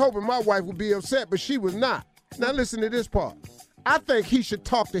 He was hoping my wife would be upset, but she was not. Now listen to this part. I think he should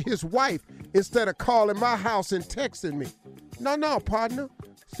talk to his wife instead of calling my house and texting me. No, partner.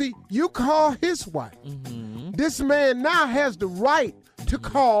 See, you call his wife. This man now has the right to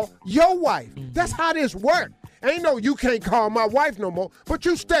call your wife. That's how this works. Ain't no you can't call my wife no more, but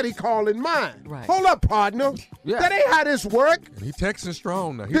you steady calling mine. Right. Hold up, partner. That ain't how this work. And he texting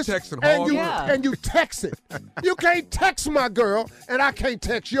strong now. He texting hard. And you text it. You can't text my girl, and I can't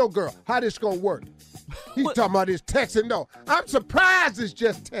text your girl. How this gonna work? He's talking about his texting. No, I'm surprised it's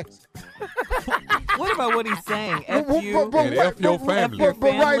just texting. What about what he's saying? F you and F your family. But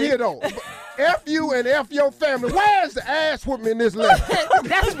right here, though. F you and F your family. Where's the ass whooping in this letter?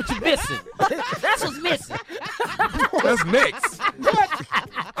 That's what you're missing. That's what's missing. That's next. What?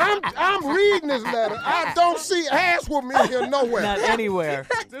 I'm reading this letter. I don't see ass whooping in here nowhere. Not anywhere.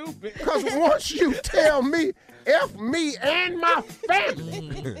 Stupid. Because once you tell me, F me and my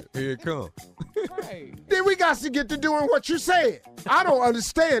family. Here it comes. Right. Then we got to get to doing what you said. I don't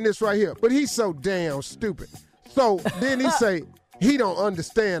understand this right here, but he's so damn stupid. So then he say he don't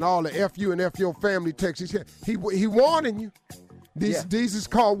understand all the F you and F your family texts. He warning you. These is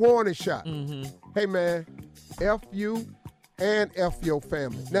called warning shot. Hey man, F you and F your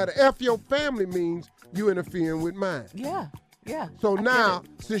family. Now the F your family means you interfering with mine. Yeah. So now,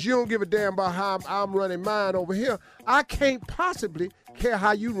 since you don't give a damn about how I'm running mine over here, I can't possibly care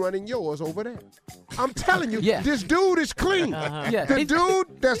how you running yours over there. I'm telling you, this dude is clean. The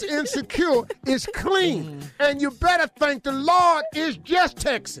dude that's insecure is clean. And you better thank the Lord is just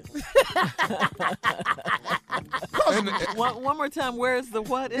texting. One more time, where's the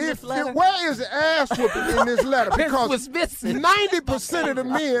what in this letter? Where is the ass whooping in this letter? Because what's missing. 90% of the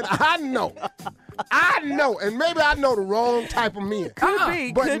men I know, and maybe I know the wrong type of men. Could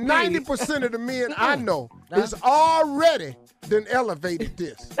be. But 90% of the men I know is already done elevated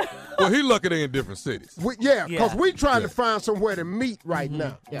this. Well, he lucky they in different cities. Because we trying to find somewhere to meet right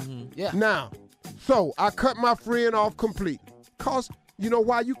now. Now, so I cut my friend off completely. Because you know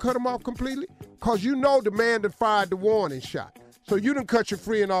why you cut him off completely? Because you know the man that fired the warning shot. So you done cut your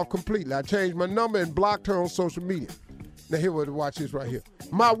friend off completely. I changed my number and blocked her on social media. Now here, watch this right here.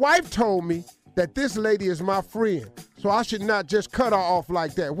 My wife told me that this lady is my friend, so I should not just cut her off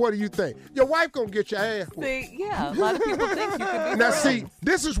like that. What do you think? Your wife gonna get your ass whooped. See, yeah, a lot of people think you could be Now friends. see,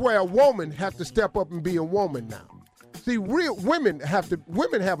 this is where a woman have to step up and be a woman now. See, real women have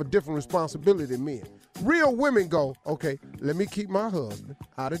a different responsibility than men. Real women go, okay, let me keep my husband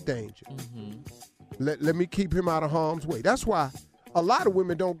out of danger. Let me keep him out of harm's way. That's why a lot of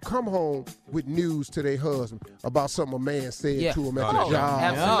women don't come home with news to their husband about something a man said to him at the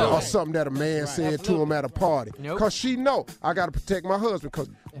job or something that a man said to him at a party. Because she know, I got to protect my husband because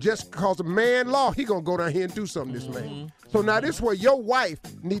just because a man law, he going to go down here and do something to this man. So now this is where your wife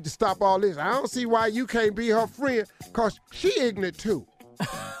need to stop all this. I don't see why you can't be her friend because she ignorant too.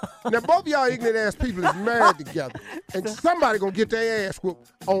 Now, both of y'all ignorant-ass people is married together, and somebody going to get their ass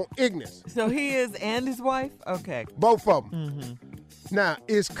whooped on ignorance. So he is and his wife? Okay. Both of them. Now,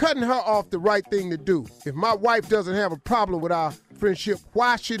 is cutting her off the right thing to do? If my wife doesn't have a problem with our friendship,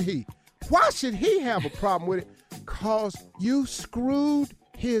 why should he? Why should he have a problem with it? Because you screwed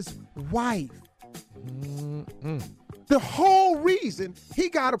his wife. The whole reason he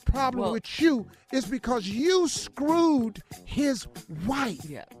got a problem with you is because you screwed his wife.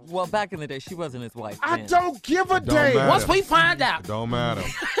 Yeah. Well, back in the day, she wasn't his wife. I don't give a damn. Once we find out. It don't matter.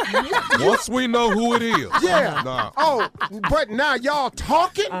 Once we know who it is. Yeah. Nah. Oh, but now y'all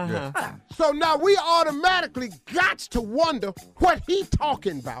talking? So now we automatically got to wonder what he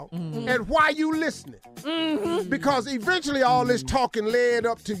talking about and why you listening. Because eventually all this talking led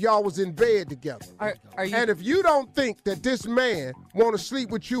up to y'all was in bed together. Are you... And if you don't think that this man want to sleep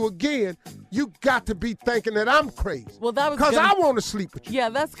with you again, you got to be thinking that I'm crazy. Well, that was because I want to sleep with you. Yeah,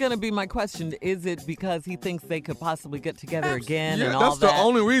 that's going to be my question. Is it because he thinks they could possibly get together again Yeah, and all that's that? the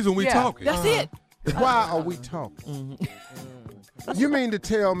only reason we talking. That's it. Why are we talking? You mean to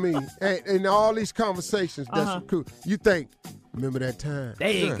tell me, in all these conversations, that's cool, you think, remember that time? There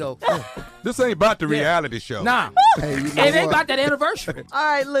you go. This ain't about the reality show. Nah. Hey, you know It ain't what? about that anniversary. All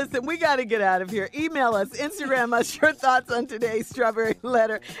right, listen, we got to get out of here. Email us, Instagram us your thoughts on today's Strawberry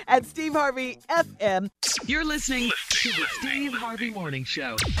Letter at Steve Harvey FM. You're listening to the Steve Harvey Morning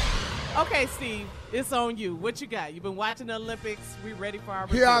Show. Okay, Steve, it's on you. What you got? You've been watching the Olympics. We ready for our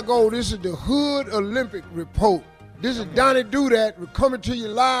Here I report. go. This is the Hood Olympic Report. This is Donnie Do That. We're coming to you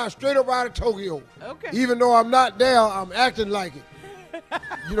live straight up out of Tokyo. Okay. Even though I'm not there, I'm acting like it.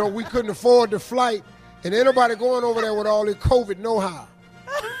 You know, we couldn't afford the flight, and ain't nobody going over there with all this COVID know-how.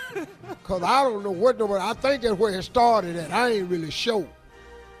 Because I don't know what nobody, I think that's where it started at. I ain't really sure.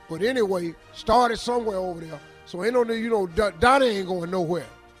 But anyway, started somewhere over there. So ain't no, you know, Donnie ain't going nowhere.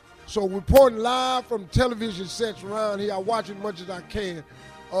 So reporting live from television sets around here. I watch as much as I can.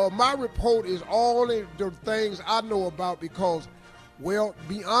 My report is all the things I know about because, well,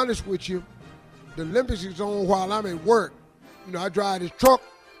 be honest with you, the Olympics is on while I'm at work. You know, I drive this truck,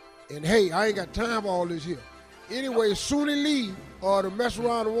 and hey, I ain't got time for all this here. Anyway, Suni Lee, to mess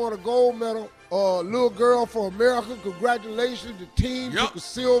around and won a gold medal. Little girl for America, congratulations. The team took a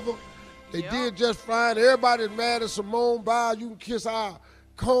silver. They did just fine. Everybody's mad at Simone Biles. You can kiss our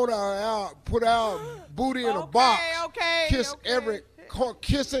corner out, put our booty in a box. Kiss every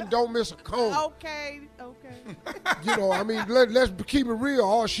kissing, don't miss a cone. Okay. You know, I mean, let's keep it real.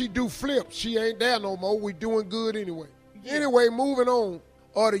 All she do flips. She ain't there no more. We doing good anyway. Anyway, moving on.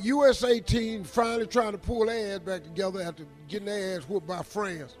 The USA team finally trying to pull their ass back together after getting their ass whooped by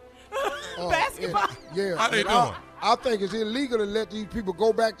France. Basketball. How they doing? I think it's illegal to let these people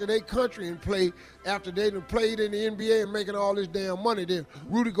go back to their country and play after they done played in the NBA and making all this damn money. Then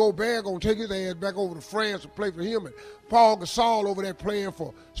Rudy Gobert gonna take his ass back over to France to play for him, and Paul Gasol over there playing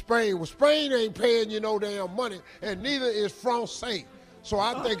for Spain. Well, Spain ain't paying you no damn money, and neither is France. So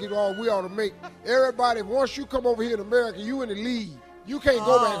I think we ought to make everybody, once you come over here in America, you in the league. You can't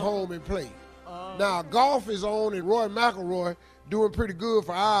go back home and play. Now, golf is on, and Roy McIlroy doing pretty good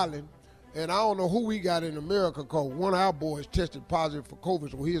for Ireland. And I don't know who we got in America because one of our boys tested positive for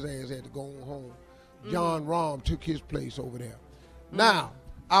COVID, so his ass had to go on home. John Rahm took his place over there. Now,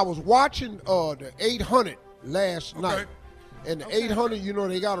 I was watching the 800 last night. And the 800, you know,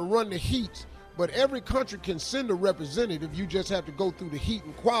 they got to run the heats. But every country can send a representative. You just have to go through the heat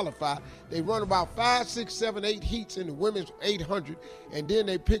and qualify. They run about 5, 6, 7, 8 heats in the women's 800, and then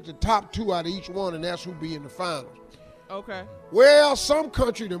they pick the top 2 out of each one, and that's who be in the finals. Okay. Well, some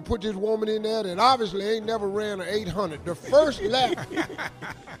country done put this woman in there that obviously ain't never ran an 800. The first lap,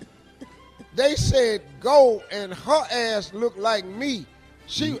 they said go, and her ass looked like me.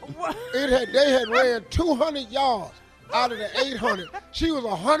 They had ran 200 yards out of the 800. She was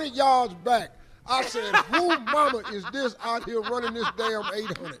 100 yards back. I said, who mama is this out here running this damn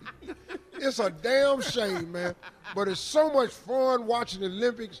 800? It's a damn shame, man. But it's so much fun watching the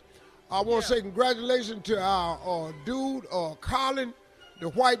Olympics. I want to say congratulations to our dude, Colin, the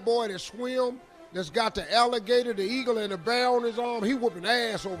white boy that swim, that's got the alligator, the eagle, and the bear on his arm. He whooping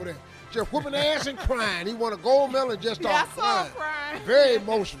ass over there. just whooping ass and crying. He won a gold medal and just Yeah, started I saw him crying. crying. Very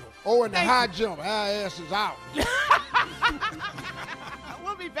emotional. Oh, and the Thank high you. jump. Our ass is out.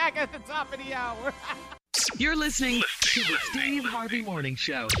 We'll be back at the top of the hour. You're listening to the Steve Harvey Morning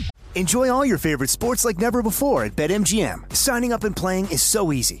Show. Enjoy all your favorite sports like never before at BetMGM. Signing up and playing is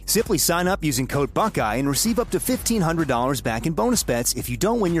so easy. Simply sign up using code Buckeye and receive up to $1,500 back in bonus bets if you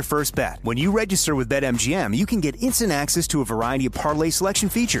don't win your first bet. When you register with BetMGM, you can get instant access to a variety of parlay selection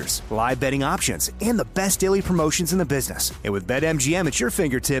features, live betting options, and the best daily promotions in the business. And with BetMGM at your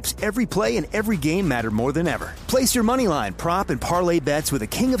fingertips, every play and every game matter more than ever. Place your moneyline, prop, and parlay bets with the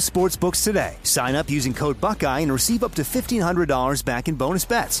king of sportsbooks today. Sign up using code Buckeye and receive up to $1,500 back in bonus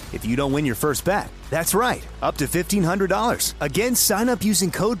bets if you don't win your first bet. That's right, up to $1,500. Again, sign up using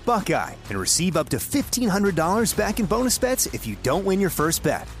code Buckeye and receive up to $1,500 back in bonus bets if you don't win your first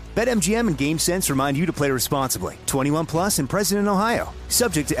bet. BetMGM and GameSense remind you to play responsibly. 21 plus and present in Ohio.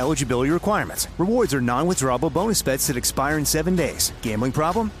 Subject to eligibility requirements. Rewards are non-withdrawable bonus bets that expire in 7 days. Gambling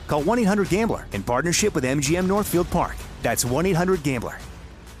problem? Call 1-800-GAMBLER in partnership with MGM Northfield Park. That's 1-800-GAMBLER.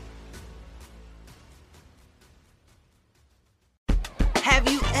 Have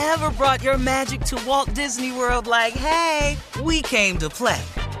you ever brought your magic to Walt Disney World like, hey, we came to play?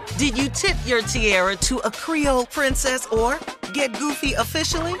 Did you tip your tiara to a Creole princess or get goofy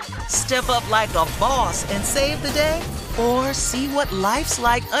officially? Step up like a boss and save the day? Or see what life's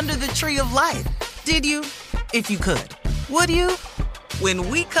like under the tree of life? Did you? If you could. Would you? When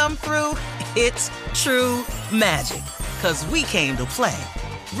we come through, it's true magic. 'Cause we came to play.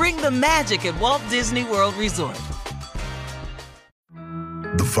 Bring the magic at Walt Disney World Resort.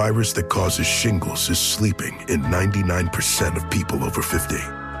 The virus that causes shingles is sleeping in 99% of people over 50.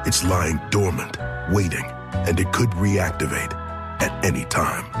 It's lying dormant, waiting, and it could reactivate at any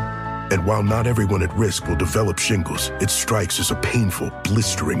time. And while not everyone at risk will develop shingles, it strikes as a painful,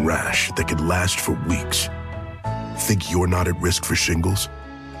 blistering rash that can last for weeks. Think you're not at risk for shingles?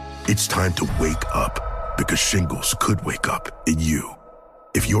 It's time to wake up, because shingles could wake up in you.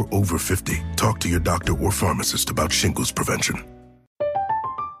 If you're over 50, talk to your doctor or pharmacist about shingles prevention.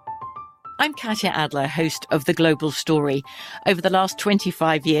 I'm Katya Adler, host of The Global Story. Over the last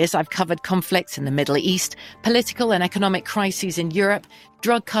 25 years, I've covered conflicts in the Middle East, political and economic crises in Europe,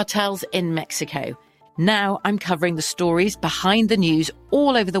 drug cartels in Mexico. Now I'm covering the stories behind the news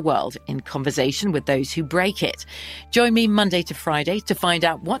all over the world in conversation with those who break it. Join me Monday to Friday to find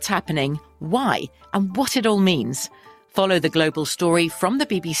out what's happening, why, and what it all means. Follow The Global Story from the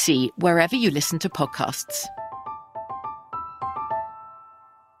BBC wherever you listen to podcasts.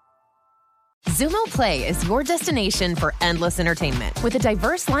 Zumo Play is your destination for endless entertainment. With a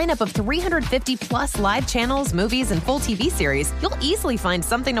diverse lineup of 350 plus live channels, movies, and full TV series, you'll easily find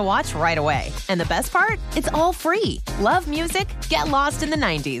something to watch right away. And the best part? It's all free. Love music? Get lost in the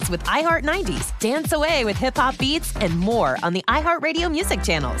 90s with iHeart 90s. Dance away with hip-hop beats and more on the iHeartRadio music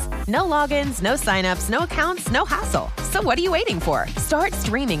channels. No logins, no signups, no accounts, no hassle. So what are you waiting for? Start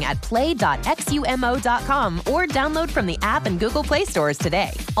streaming at play.xumo.com or download from the app and Google Play stores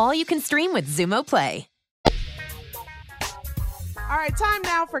today. All you can stream with Zumo Play. All right, time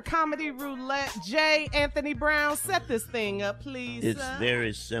now for Comedy Roulette. Jay Anthony Brown, set this thing up, please. It's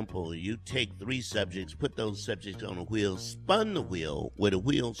very simple. You take 3 subjects, put those subjects on a wheel, spun the wheel where the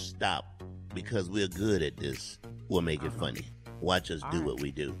wheel stopped. Because we're good at this, we'll make it funny. Watch us do what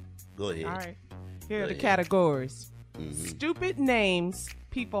we do. Go ahead. All right. Here are the categories. Mm-hmm. Stupid names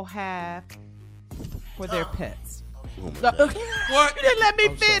people have for their pets. Oh my God. What? You didn't let me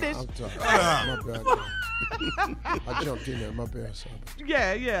finish. I'm sorry. My bad. I jumped in there. My bad. Sorry.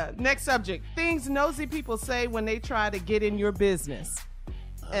 Yeah. Next subject. Things nosy people say when they try to get in your business.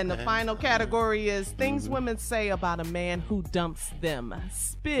 And the final category is things women say about a man who dumps them.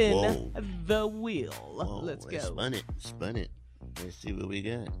 Spin the wheel. Let's go. Spun it. Let's see what we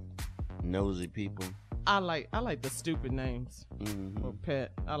got. Nosy people. I like the stupid names for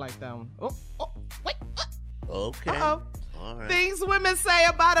pet. I like that one. Oh, wait. Okay. Uh-oh. All right. Things women say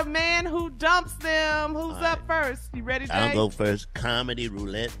about a man who dumps them. Who's up first? You ready, Jay? I'll go first. Comedy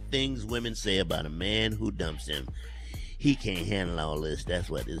Roulette. Things women say about a man who dumps them. He can't handle all this. That's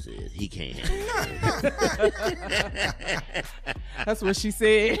what this is. He can't handle this. That's what she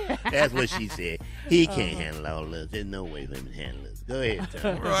said. That's what she said. He can't handle all this. There's no way women handle this. Go ahead,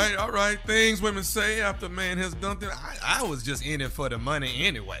 Tom. All right. Things women say after a man has dumped them. I was just in it for the money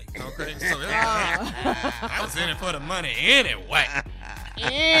anyway. Okay, so I was in it for the money anyway. Go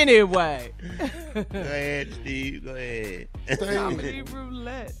ahead, Steve. Go ahead. Comedy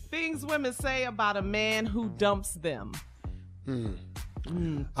Roulette. Things women say about a man who dumps them.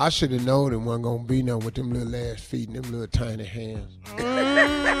 I should have known it wasn't going to be none with them little ass feet and them little tiny hands.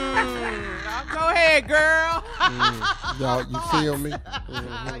 Go ahead, girl. Y'all, you feel me?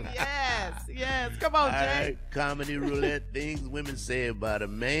 Yes. Come on, Jay. All right, comedy roulette. Things women say about a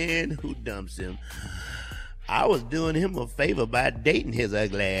man who dumps him. I was doing him a favor by dating his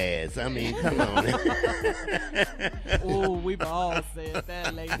ugly ass. I mean, come on. Oh, we've all said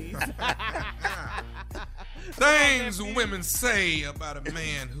that, ladies. Things women say about a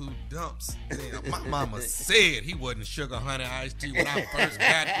man who dumps them. My mama said he wasn't sugar honey iced tea when I first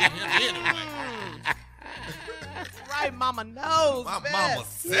got with him anyway. That's right, mama knows. My best. mama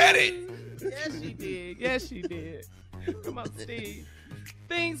said it. Yes, she did. Come on, Steve.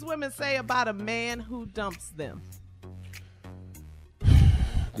 Things women say about a man who dumps them.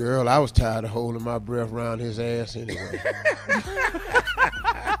 Girl, I was tired of holding my breath around his ass anyway.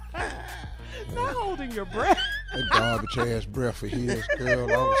 Not holding your breath. That garbage ass breath of his, girl.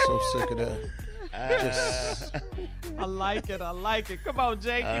 I was so sick of that. I like it. Come on,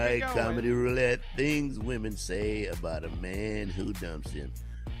 Jake. All right, comedy roulette. Things women say about a man who dumps him.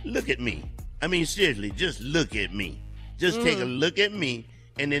 Look at me. I mean, seriously, just look at me. Just take a look at me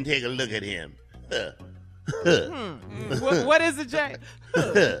and then take a look at him. What is it, Jay?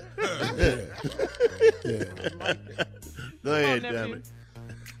 Go ahead, Tommy.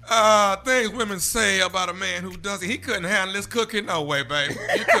 Things women say about a man who doesn't. He couldn't handle this cookie no way, baby.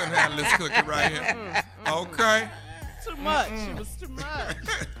 He couldn't handle this cookie right here. Okay. Too much. It was too much.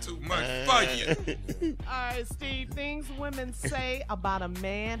 Too much for you. All right, Steve. Things women say about a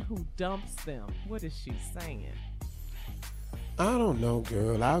man who dumps them. What is she saying? I don't know,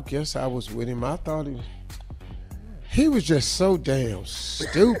 girl. I guess I was with him. I thought he was just so damn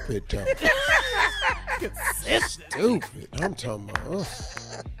stupid, though. Stupid. I'm talking about.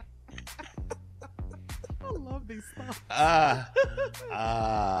 I love these songs.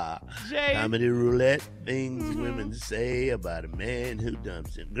 Jay. Comedy roulette. Things women say about a man who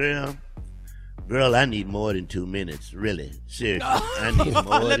dumps him. Girl, I need more than 2 minutes. Really, seriously, I need more than 2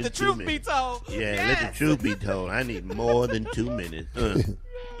 minutes. Let the truth be told. Yeah, yes. Let the truth be told. I need more than 2 minutes.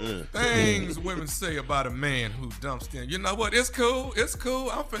 Things women say about a man who dumps them. You know what? It's cool.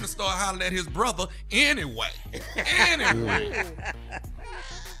 I'm finna start hollering at his brother anyway.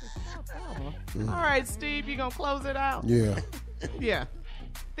 All right, Steve, you gonna close it out? Yeah. Yeah.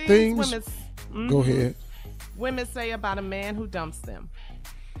 Things women. Go ahead. Women say about a man who dumps them.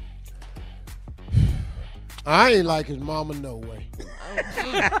 I ain't like his mama no way.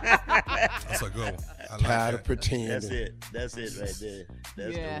 That's a good one. I like Tired that. of pretending. That's it right there.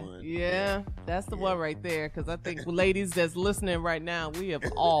 That's the one. Yeah, that's the one right there. Because I think ladies that's listening right now, we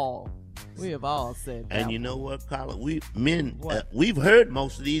have all said that. And you know what, Carla? We've heard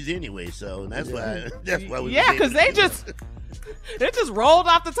most of these anyway, so that's why we. Yeah, because they just rolled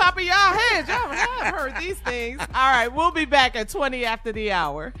off the top of y'all heads. Y'all have heard these things. All right, we'll be back at 20 after the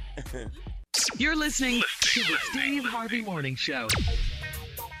hour. You're listening to the Steve Harvey Morning Show.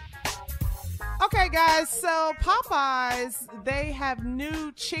 Okay, guys, so Popeyes, they have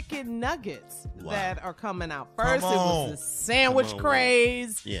new chicken nuggets that are coming out. First, it was the sandwich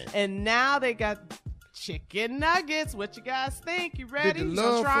craze, and now they got chicken nuggets. What you guys think? You ready? Did the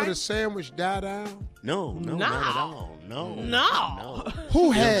love for the sandwich die down? No, not at all. No.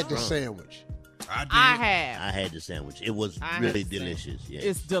 Who had the sandwich? I did. I had the sandwich. It was really delicious. Yeah.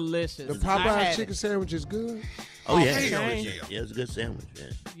 It's delicious. The Popeye chicken sandwich is good? Oh, yeah. Yeah, it was a good sandwich. Yeah.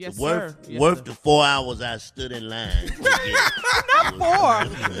 Yes, worth sir. the 4 hours I stood in line. Not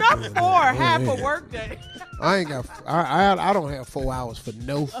four. Half a work day. I don't have 4 hours for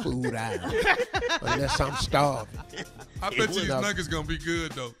no food item unless I'm starving. I bet you these nuggets gonna be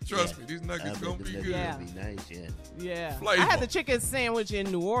good though. Trust me, these nuggets gonna be good. Yeah. Be nice, Yeah. Flavor. I had the chicken sandwich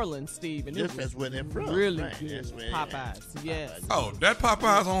in New Orleans, Steve, and that's where they're from. Really right. good. That's where, Popeyes, yes. Oh, that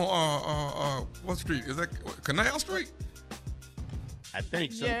Popeyes on what street? Is that Canal Street? I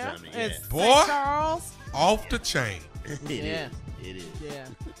think so, Tommy. Yeah. It's Boy, St. Charles. Off the chain. It is. Yeah.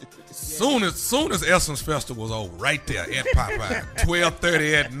 Soon as Essence Festival was over, right there at Popeye,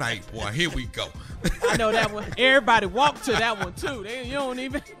 12:30 at night. Boy, here we go. I know that one. Everybody walked to that one too. You don't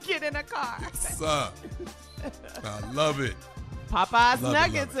even get in a car. I love it. Popeyes Love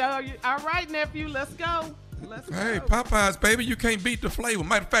nuggets. it. All right, nephew, let's go. Hey, Popeyes, baby, you can't beat the flavor.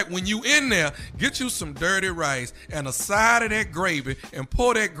 Matter of fact, when you in there, get you some dirty rice and a side of that gravy and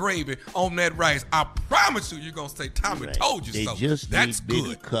pour that gravy on that rice. I promise you're going to say, Tommy told you so. They just That's need bigger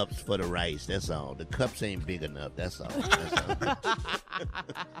good. cups for the rice. That's all. The cups ain't big enough. That's all. All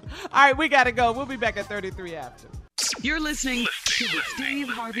right, we got to go. We'll be back at 33 after. You're listening to the Steve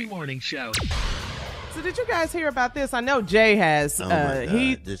Harvey Morning Show. So did you guys hear about this? I know Jay has. Oh my God,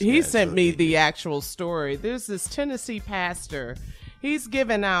 He this he guy's sent so me ignorant. the actual story. There's this Tennessee pastor. He's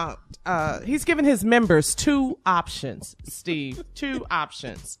given his members two options, Steve. Two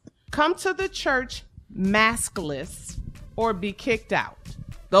options. Come to the church maskless or be kicked out.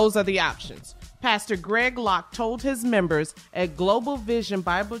 Those are the options. Pastor Greg Locke told his members at Global Vision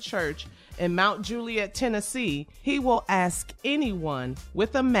Bible Church in Mount Juliet, Tennessee, he will ask anyone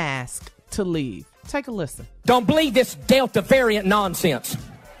with a mask to leave. Take a listen. Don't believe this Delta variant nonsense.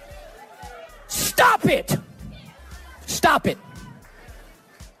 Stop it. Stop it.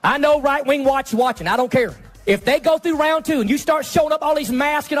 I know right-wing watching. I don't care. If they go through round 2 and you start showing up all these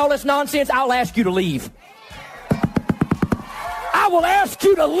masks and all this nonsense, I'll ask you to leave. I will ask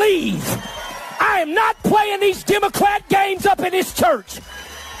you to leave. I am not playing these Democrat games up in this church.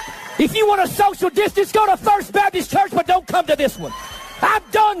 If you want a social distance, go to First Baptist Church, but don't come to this one. I'm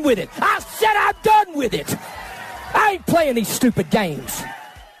done with it. I said I'm done with it. I ain't playing these stupid games.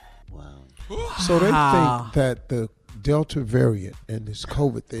 So they think that the Delta variant and this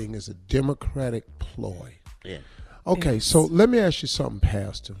COVID thing is a Democratic ploy. Yeah. Okay, so let me ask you something,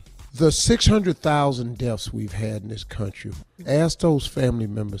 Pastor. The 600,000 deaths we've had in this country, ask those family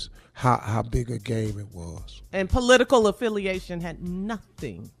members how big a game it was. And political affiliation had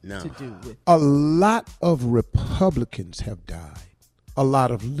nothing to do with it. A lot of Republicans have died. A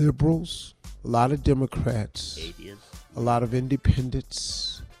lot of liberals, a lot of Democrats, a lot of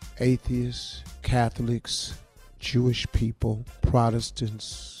independents, atheists, Catholics, Jewish people,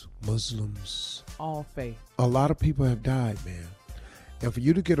 Protestants, Muslims. All faith. A lot of people have died, man. And for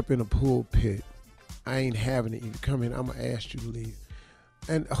you to get up in a pulpit, I ain't having it. You come in, I'm going to ask you to leave.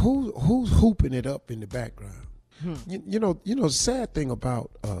 And who's hooping it up in the background? You know, the sad thing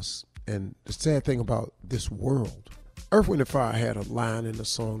about us and the sad thing about this world, Earth, Wind & Fire had a line in the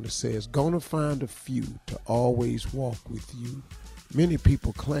song that says, gonna find a few to always walk with you. Many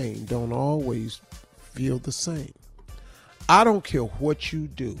people claim don't always feel the same. I don't care what you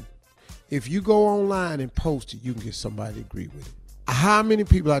do. If you go online and post it, you can get somebody to agree with it. How many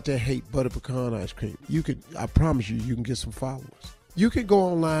people out there hate butter pecan ice cream? I promise you can get some followers. You can go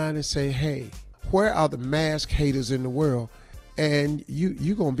online and say, hey, where are the mask haters in the world? And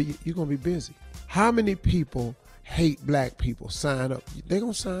you're gonna be busy. How many people hate black people? Sign up. They're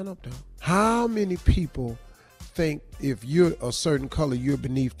gonna sign up though. How many people think if you're a certain color, you're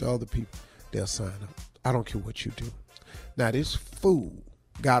beneath the other people? They'll sign up. I don't care what you do. Now this fool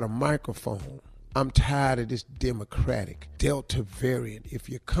got a microphone. I'm tired of this Democratic Delta variant. If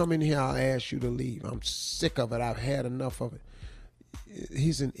you come in here, I'll ask you to leave. I'm sick of it. I've had enough of it.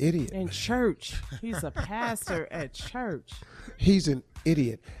 He's an idiot. In church. He's a pastor at church. He's an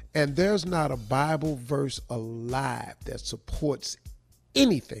idiot. And there's not a Bible verse alive that supports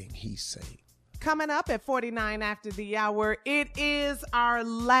anything he's saying. Coming up at 49 after the hour, it is our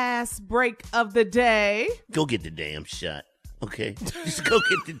last break of the day. Go get the damn shot. Okay, just go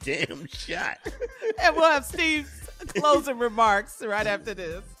get the damn shot. And we'll have Steve's closing remarks right after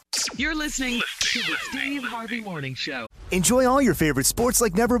this. You're listening to the Steve Harvey Morning Show. Enjoy all your favorite sports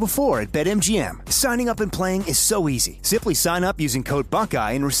like never before at BetMGM. Signing up and playing is so easy. Simply sign up using code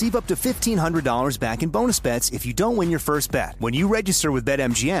Buckeye and receive up to $1,500 back in bonus bets if you don't win your first bet. When you register with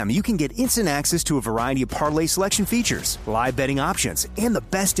BetMGM, you can get instant access to a variety of parlay selection features, live betting options, and the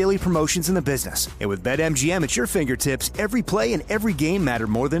best daily promotions in the business. And with BetMGM at your fingertips, every play and every game matter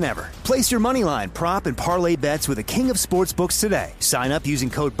more than ever. Place your moneyline, prop, and parlay bets with the king of sportsbooks today. Sign up using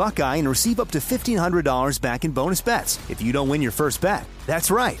code Buckeye and receive up to $1,500 back in bonus bets if you don't win your first bet.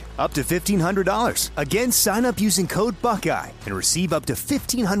 That's right, up to $1,500. Again, sign up using code Buckeye and receive up to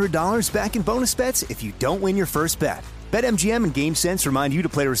 $1,500 back in bonus bets if you don't win your first bet. BetMGM and GameSense remind you to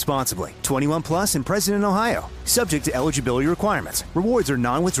play responsibly. 21 plus and present in Ohio. Subject to eligibility requirements. Rewards are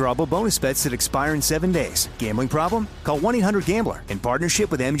non-withdrawable bonus bets that expire in 7 days. Gambling problem? Call 1-800-GAMBLER in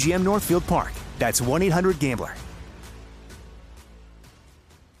partnership with MGM Northfield Park. That's 1-800-GAMBLER.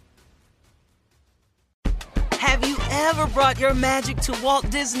 Have you ever brought your magic to Walt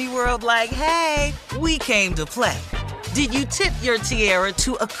Disney World like, hey, we came to play? Did you tip your tiara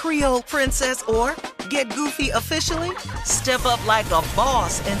to a Creole princess or get goofy officially? Step up like a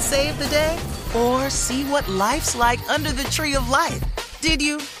boss and save the day? Or see what life's like under the tree of life? Did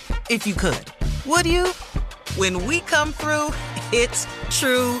you? If you could. Would you? When we come through, it's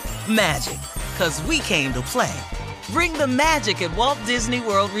true magic. 'Cause we came to play. Bring the magic at Walt Disney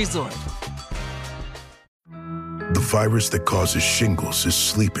World Resort. The virus that causes shingles is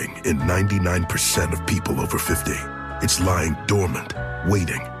sleeping in 99% of people over 50. It's lying dormant,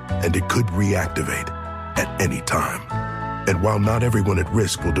 waiting, and it could reactivate at any time. And while not everyone at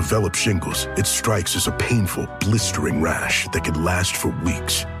risk will develop shingles, it strikes as a painful, blistering rash that can last for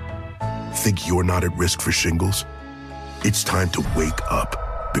weeks. Think you're not at risk for shingles? It's time to wake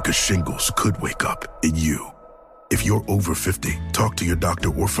up, because shingles could wake up in you. If you're over 50, talk to your doctor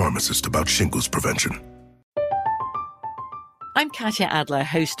or pharmacist about shingles prevention. I'm Katya Adler,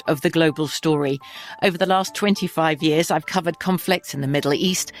 host of The Global Story. Over the last 25 years, I've covered conflicts in the Middle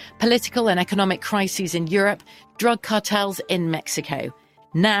East, political and economic crises in Europe, drug cartels in Mexico.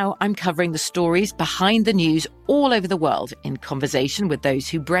 Now I'm covering the stories behind the news all over the world in conversation with those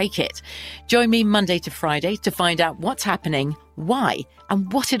who break it. Join me Monday to Friday to find out what's happening, why,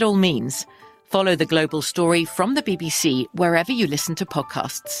 and what it all means. Follow The Global Story from the BBC wherever you listen to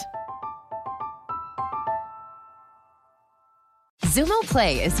podcasts. Zumo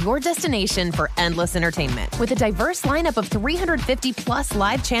Play is your destination for endless entertainment. With a diverse lineup of 350 plus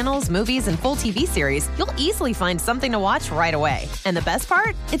live channels, movies, and full TV series, you'll easily find something to watch right away. And the best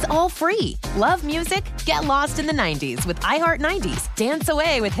part? It's all free. Love music? Get lost in the 90s with iHeart 90s, dance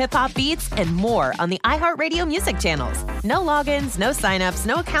away with hip-hop beats, and more on the iHeartRadio music channels. No logins, no signups,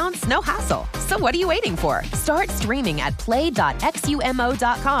 no accounts, no hassle. So what are you waiting for? Start streaming at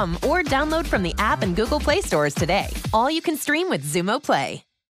play.xumo.com or download from the app and Google Play stores today. All you can stream with Zumo Play.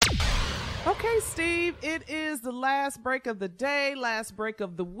 Okay, Steve, it is the last break of the day, last break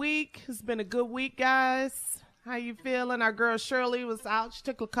of the week. It's been a good week, guys. How you feeling? Our girl Shirley was out. She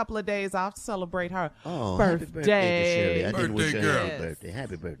took a couple of days off to celebrate her birthday. Happy birthday to Shirley. I didn't wish her Yes. happy birthday.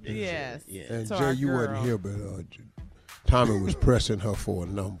 Happy birthday. Yes. Shirley. And So Jay, our you wasn't girl- here, but Tommy was pressing her for a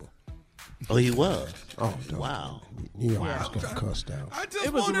number. Oh, he was? Oh, wow. He almost got cussed out.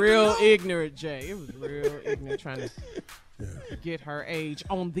 It was real ignorant, Jay. It was real ignorant trying to get her age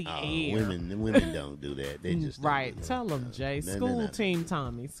on the air. Women don't do that. They just don't right. do that. Tell them, Jay. No, School no. team,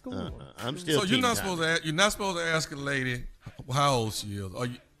 Tommy. School. I'm still. So you're Team not Tommy. supposed to ask a lady how old she is.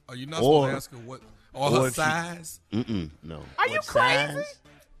 Are you not Or- supposed to ask her what or her if she- size? No. Are you What crazy? size?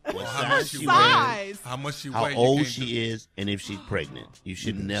 What How size much she she size? weighs? How much she How weighs? old she is, and if she's pregnant. You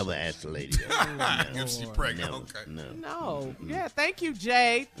should never ask the lady that. If she's pregnant, Never. okay. No. No. Yeah, thank you,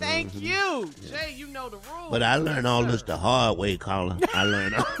 Jay. Thank you. Jay, you know the rules. But I learned all this the hard way, caller. I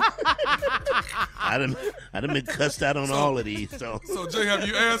learned. I done been cussed out on all of these. So Jay, have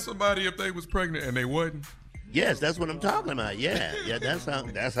you asked somebody if they was pregnant and they wasn't? yes, that's what I'm talking about. Yeah. That's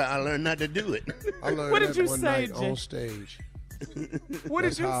how I learned not to do it. I learned What did that you one say, night Jay? on stage. What did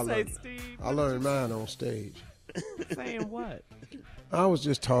That's you how I say, learned. Steve? I learned mine on stage. Saying what? I was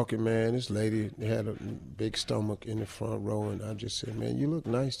just talking, man. This lady had a big stomach in the front row, and I just said, man, you look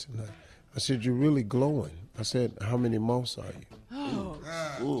nice tonight. I said, you're really glowing. I said, how many months are you? Oh,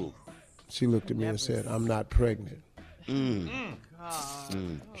 Ooh. She looked at me and said, I'm not pregnant.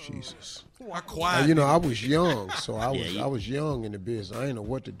 Jesus. How quiet. And, I was young, so I Yeah, was young in the business. I didn't know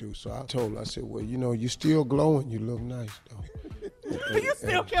what to do, so I told her, I said, well, you still glowing. You look nice, though. you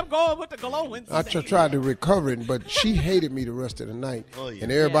still kept going with the glowing. I tried to recover it, but she hated me the rest of the night. Oh, yeah.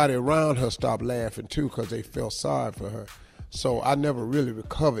 And everybody around her stopped laughing, too, because they felt sorry for her. So I never really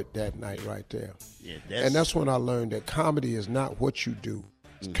recovered that night right there. Yeah, And that's when I learned that comedy is not what you do.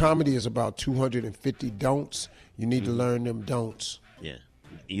 Comedy is about 250 don'ts. You need to learn them don'ts. Yeah.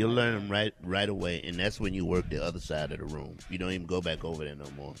 You'll learn them right away, and that's when you work the other side of the room. You don't even go back over there no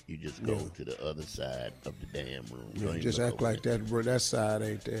more. You just go to the other side of the damn room. You don't even Just look act over like that, bro. That side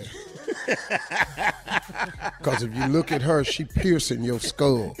ain't there. Because if you look at her, she piercing your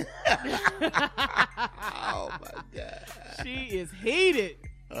skull. Oh, my God. She is heated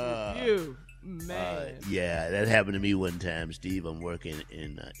with you, man. Yeah, that happened to me one time, Steve. I'm working,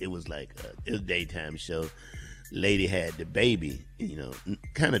 and it was like it was a daytime show. Lady had the baby,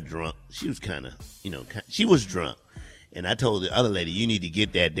 kind of drunk. She was kind of, she was drunk. And I told the other lady, you need to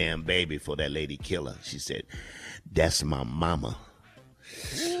get that damn baby before that lady kill her. She said, that's my mama.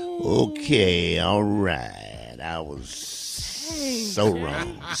 Okay, all right. I was so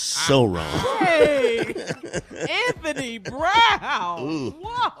wrong. So wrong. Hey, Anthony Brown. Ooh.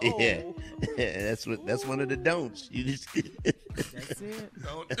 Whoa. Yeah. That's one of the don'ts. You just That's it.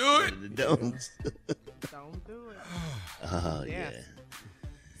 Don't do it. The don'ts. Don't do it. Oh, yeah.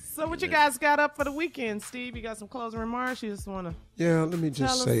 So what you guys got up for the weekend, Steve? You got some closing remarks? You just want to... Yeah, let me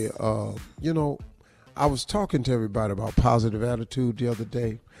just say, I was talking to everybody about positive attitude the other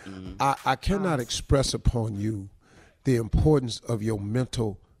day. I cannot express upon you the importance of your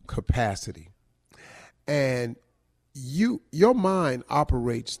mental capacity. And your mind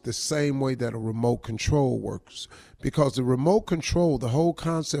operates the same way that a remote control works, because the remote control, the whole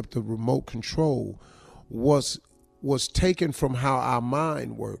concept of remote control was taken from how our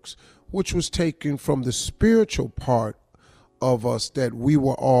mind works, which was taken from the spiritual part of us, that we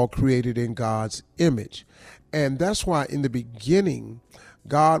were all created in God's image. And that's why in the beginning,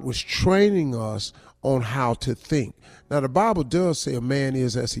 God was training us on how to think. Now, the Bible does say a man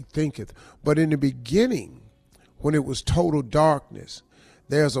is as he thinketh, but in the beginning, when it was total darkness,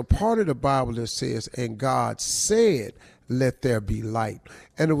 there's a part of the Bible that says, and God said, let there be light.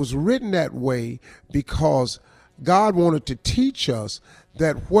 And it was written that way because God wanted to teach us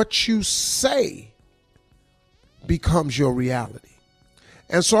that what you say becomes your reality.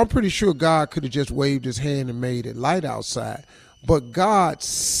 And so I'm pretty sure God could have just waved his hand and made it light outside. But God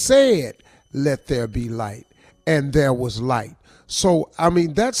said, let there be light. And there was light. So, I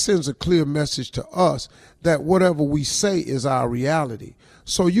mean, that sends a clear message to us that whatever we say is our reality.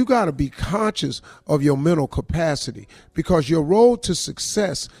 So you got to be conscious of your mental capacity, because your road to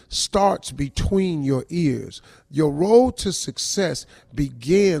success starts between your ears. Your road to success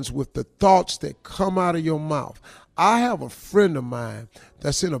begins with the thoughts that come out of your mouth. I have a friend of mine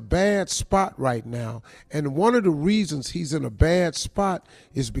that's in a bad spot right now, and one of the reasons he's in a bad spot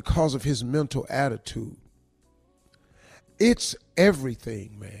is because of his mental attitude. It's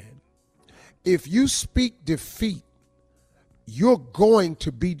everything, man. If you speak defeat, you're going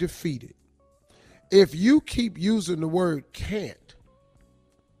to be defeated. If you keep using the word can't,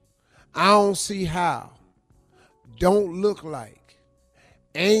 I don't see how, don't look like,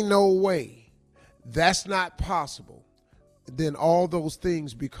 ain't no way, that's not possible, then all those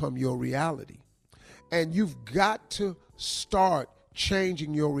things become your reality. And you've got to start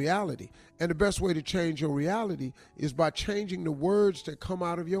changing your reality. And the best way to change your reality is by changing the words that come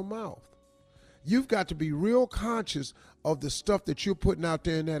out of your mouth. You've got to be real conscious of the stuff that you're putting out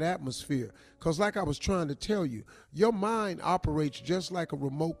there in that atmosphere. Because like I was trying to tell you, your mind operates just like a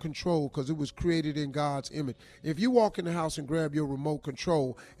remote control because it was created in God's image. If you walk in the house and grab your remote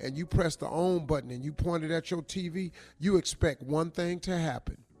control and you press the on button and you point it at your TV, you expect one thing to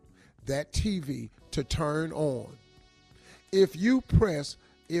happen, that TV to turn on. If you press,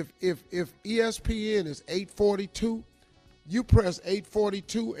 if ESPN is 842, you press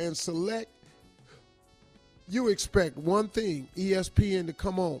 842 and select, you expect one thing, ESPN, to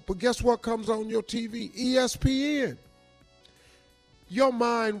come on. But guess what comes on your TV? ESPN. Your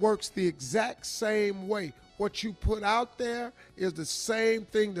mind works the exact same way. What you put out there is the same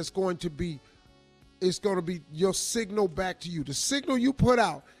thing that's going to be, it's going to be your signal back to you. The signal you put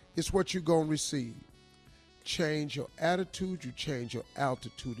out is what you're going to receive. Change your attitude, you change your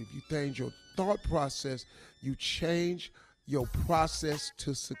altitude. If you change your thought process, you change your process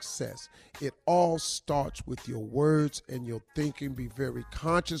to success. It all starts with your words and your thinking. Be very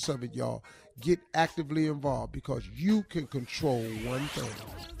conscious of it, y'all. Get actively involved because you can control one thing,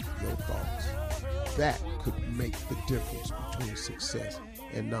 your thoughts. That could make the difference between success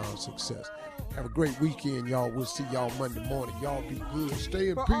and non-success. Have a great weekend, y'all. We'll see y'all Monday morning. Y'all be good. Stay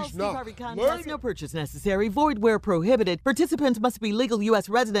in peace now. Harvey contests, no purchase necessary. Void where prohibited. Participants must be legal U.S.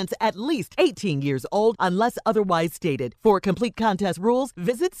 residents at least 18 years old unless otherwise stated. For complete contest rules,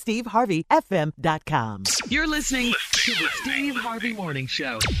 visit SteveHarveyFM.com. You're listening to the Steve Harvey Morning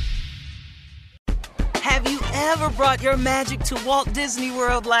Show. Have you ever brought your magic to Walt Disney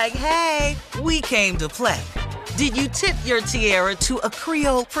World like, hey, we came to play? Did you tip your tiara to a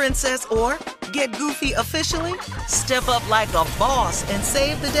Creole princess or get goofy officially? Step up like a boss and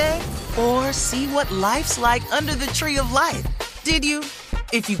save the day? Or see what life's like under the tree of life? Did you?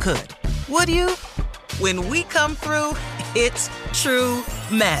 If you could. Would you? When we come through, it's true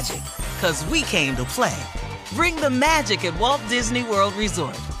magic. 'Cause we came to play. Bring the magic at Walt Disney World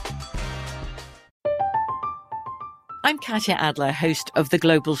Resort. I'm Katya Adler, host of The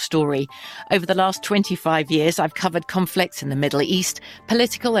Global Story. Over the last 25 years, I've covered conflicts in the Middle East,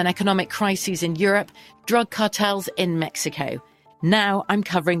 political and economic crises in Europe, drug cartels in Mexico. Now I'm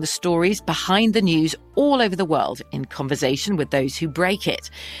covering the stories behind the news all over the world in conversation with those who break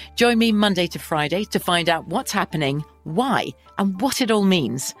it. Join me Monday to Friday to find out what's happening, why, and what it all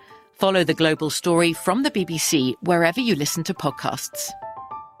means. Follow The Global Story from the BBC wherever you listen to podcasts.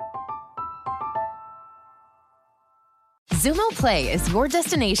 Zumo Play is your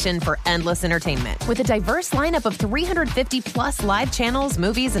destination for endless entertainment. With a diverse lineup of 350 plus live channels,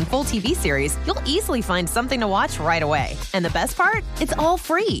 movies, and full TV series, you'll easily find something to watch right away. And the best part? It's all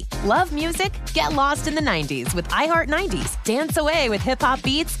free. Love music? Get lost in the 90s with iHeart 90s. Dance away with hip-hop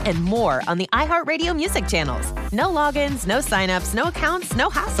beats and more on the iHeartRadio music channels. No logins, no signups, no accounts, no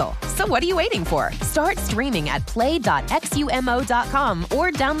hassle. So what are you waiting for? Start streaming at play.xumo.com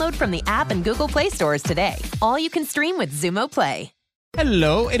or download from the app and Google Play stores today. All you can stream with Zumo Play.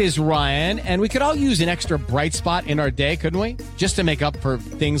 Hello, it is Ryan, and we could all use an extra bright spot in our day, couldn't we? Just to make up for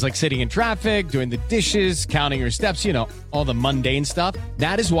things like sitting in traffic, doing the dishes, counting your steps, you know, all the mundane stuff.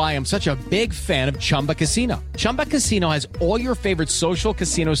 That is why I'm such a big fan of Chumba Casino. Chumba Casino has all your favorite social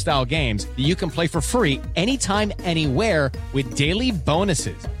casino-style games that you can play for free anytime, anywhere with daily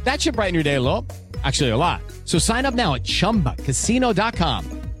bonuses. That should brighten your day a little. Actually, a lot. So sign up now at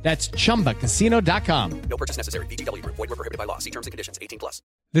ChumbaCasino.com. That's ChumbaCasino.com. No purchase necessary. VGW Group. Void where prohibited by law. See terms and conditions. 18+.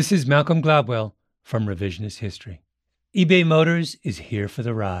 This is Malcolm Gladwell from Revisionist History. eBay Motors is here for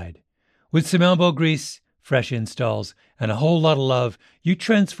the ride. With some elbow grease, fresh installs, and a whole lot of love, you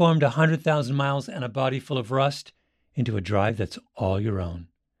transformed 100,000 miles and a body full of rust into a drive that's all your own.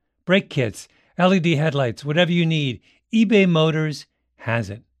 Brake kits, LED headlights, whatever you need, eBay Motors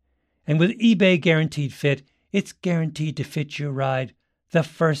has it. And with eBay Guaranteed Fit, it's guaranteed to fit your ride the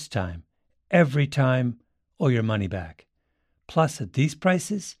first time, every time, or your money back. Plus, at these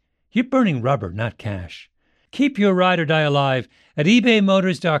prices, you're burning rubber, not cash. Keep your ride or die alive at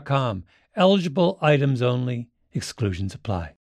ebaymotors.com. Eligible items only. Exclusions apply.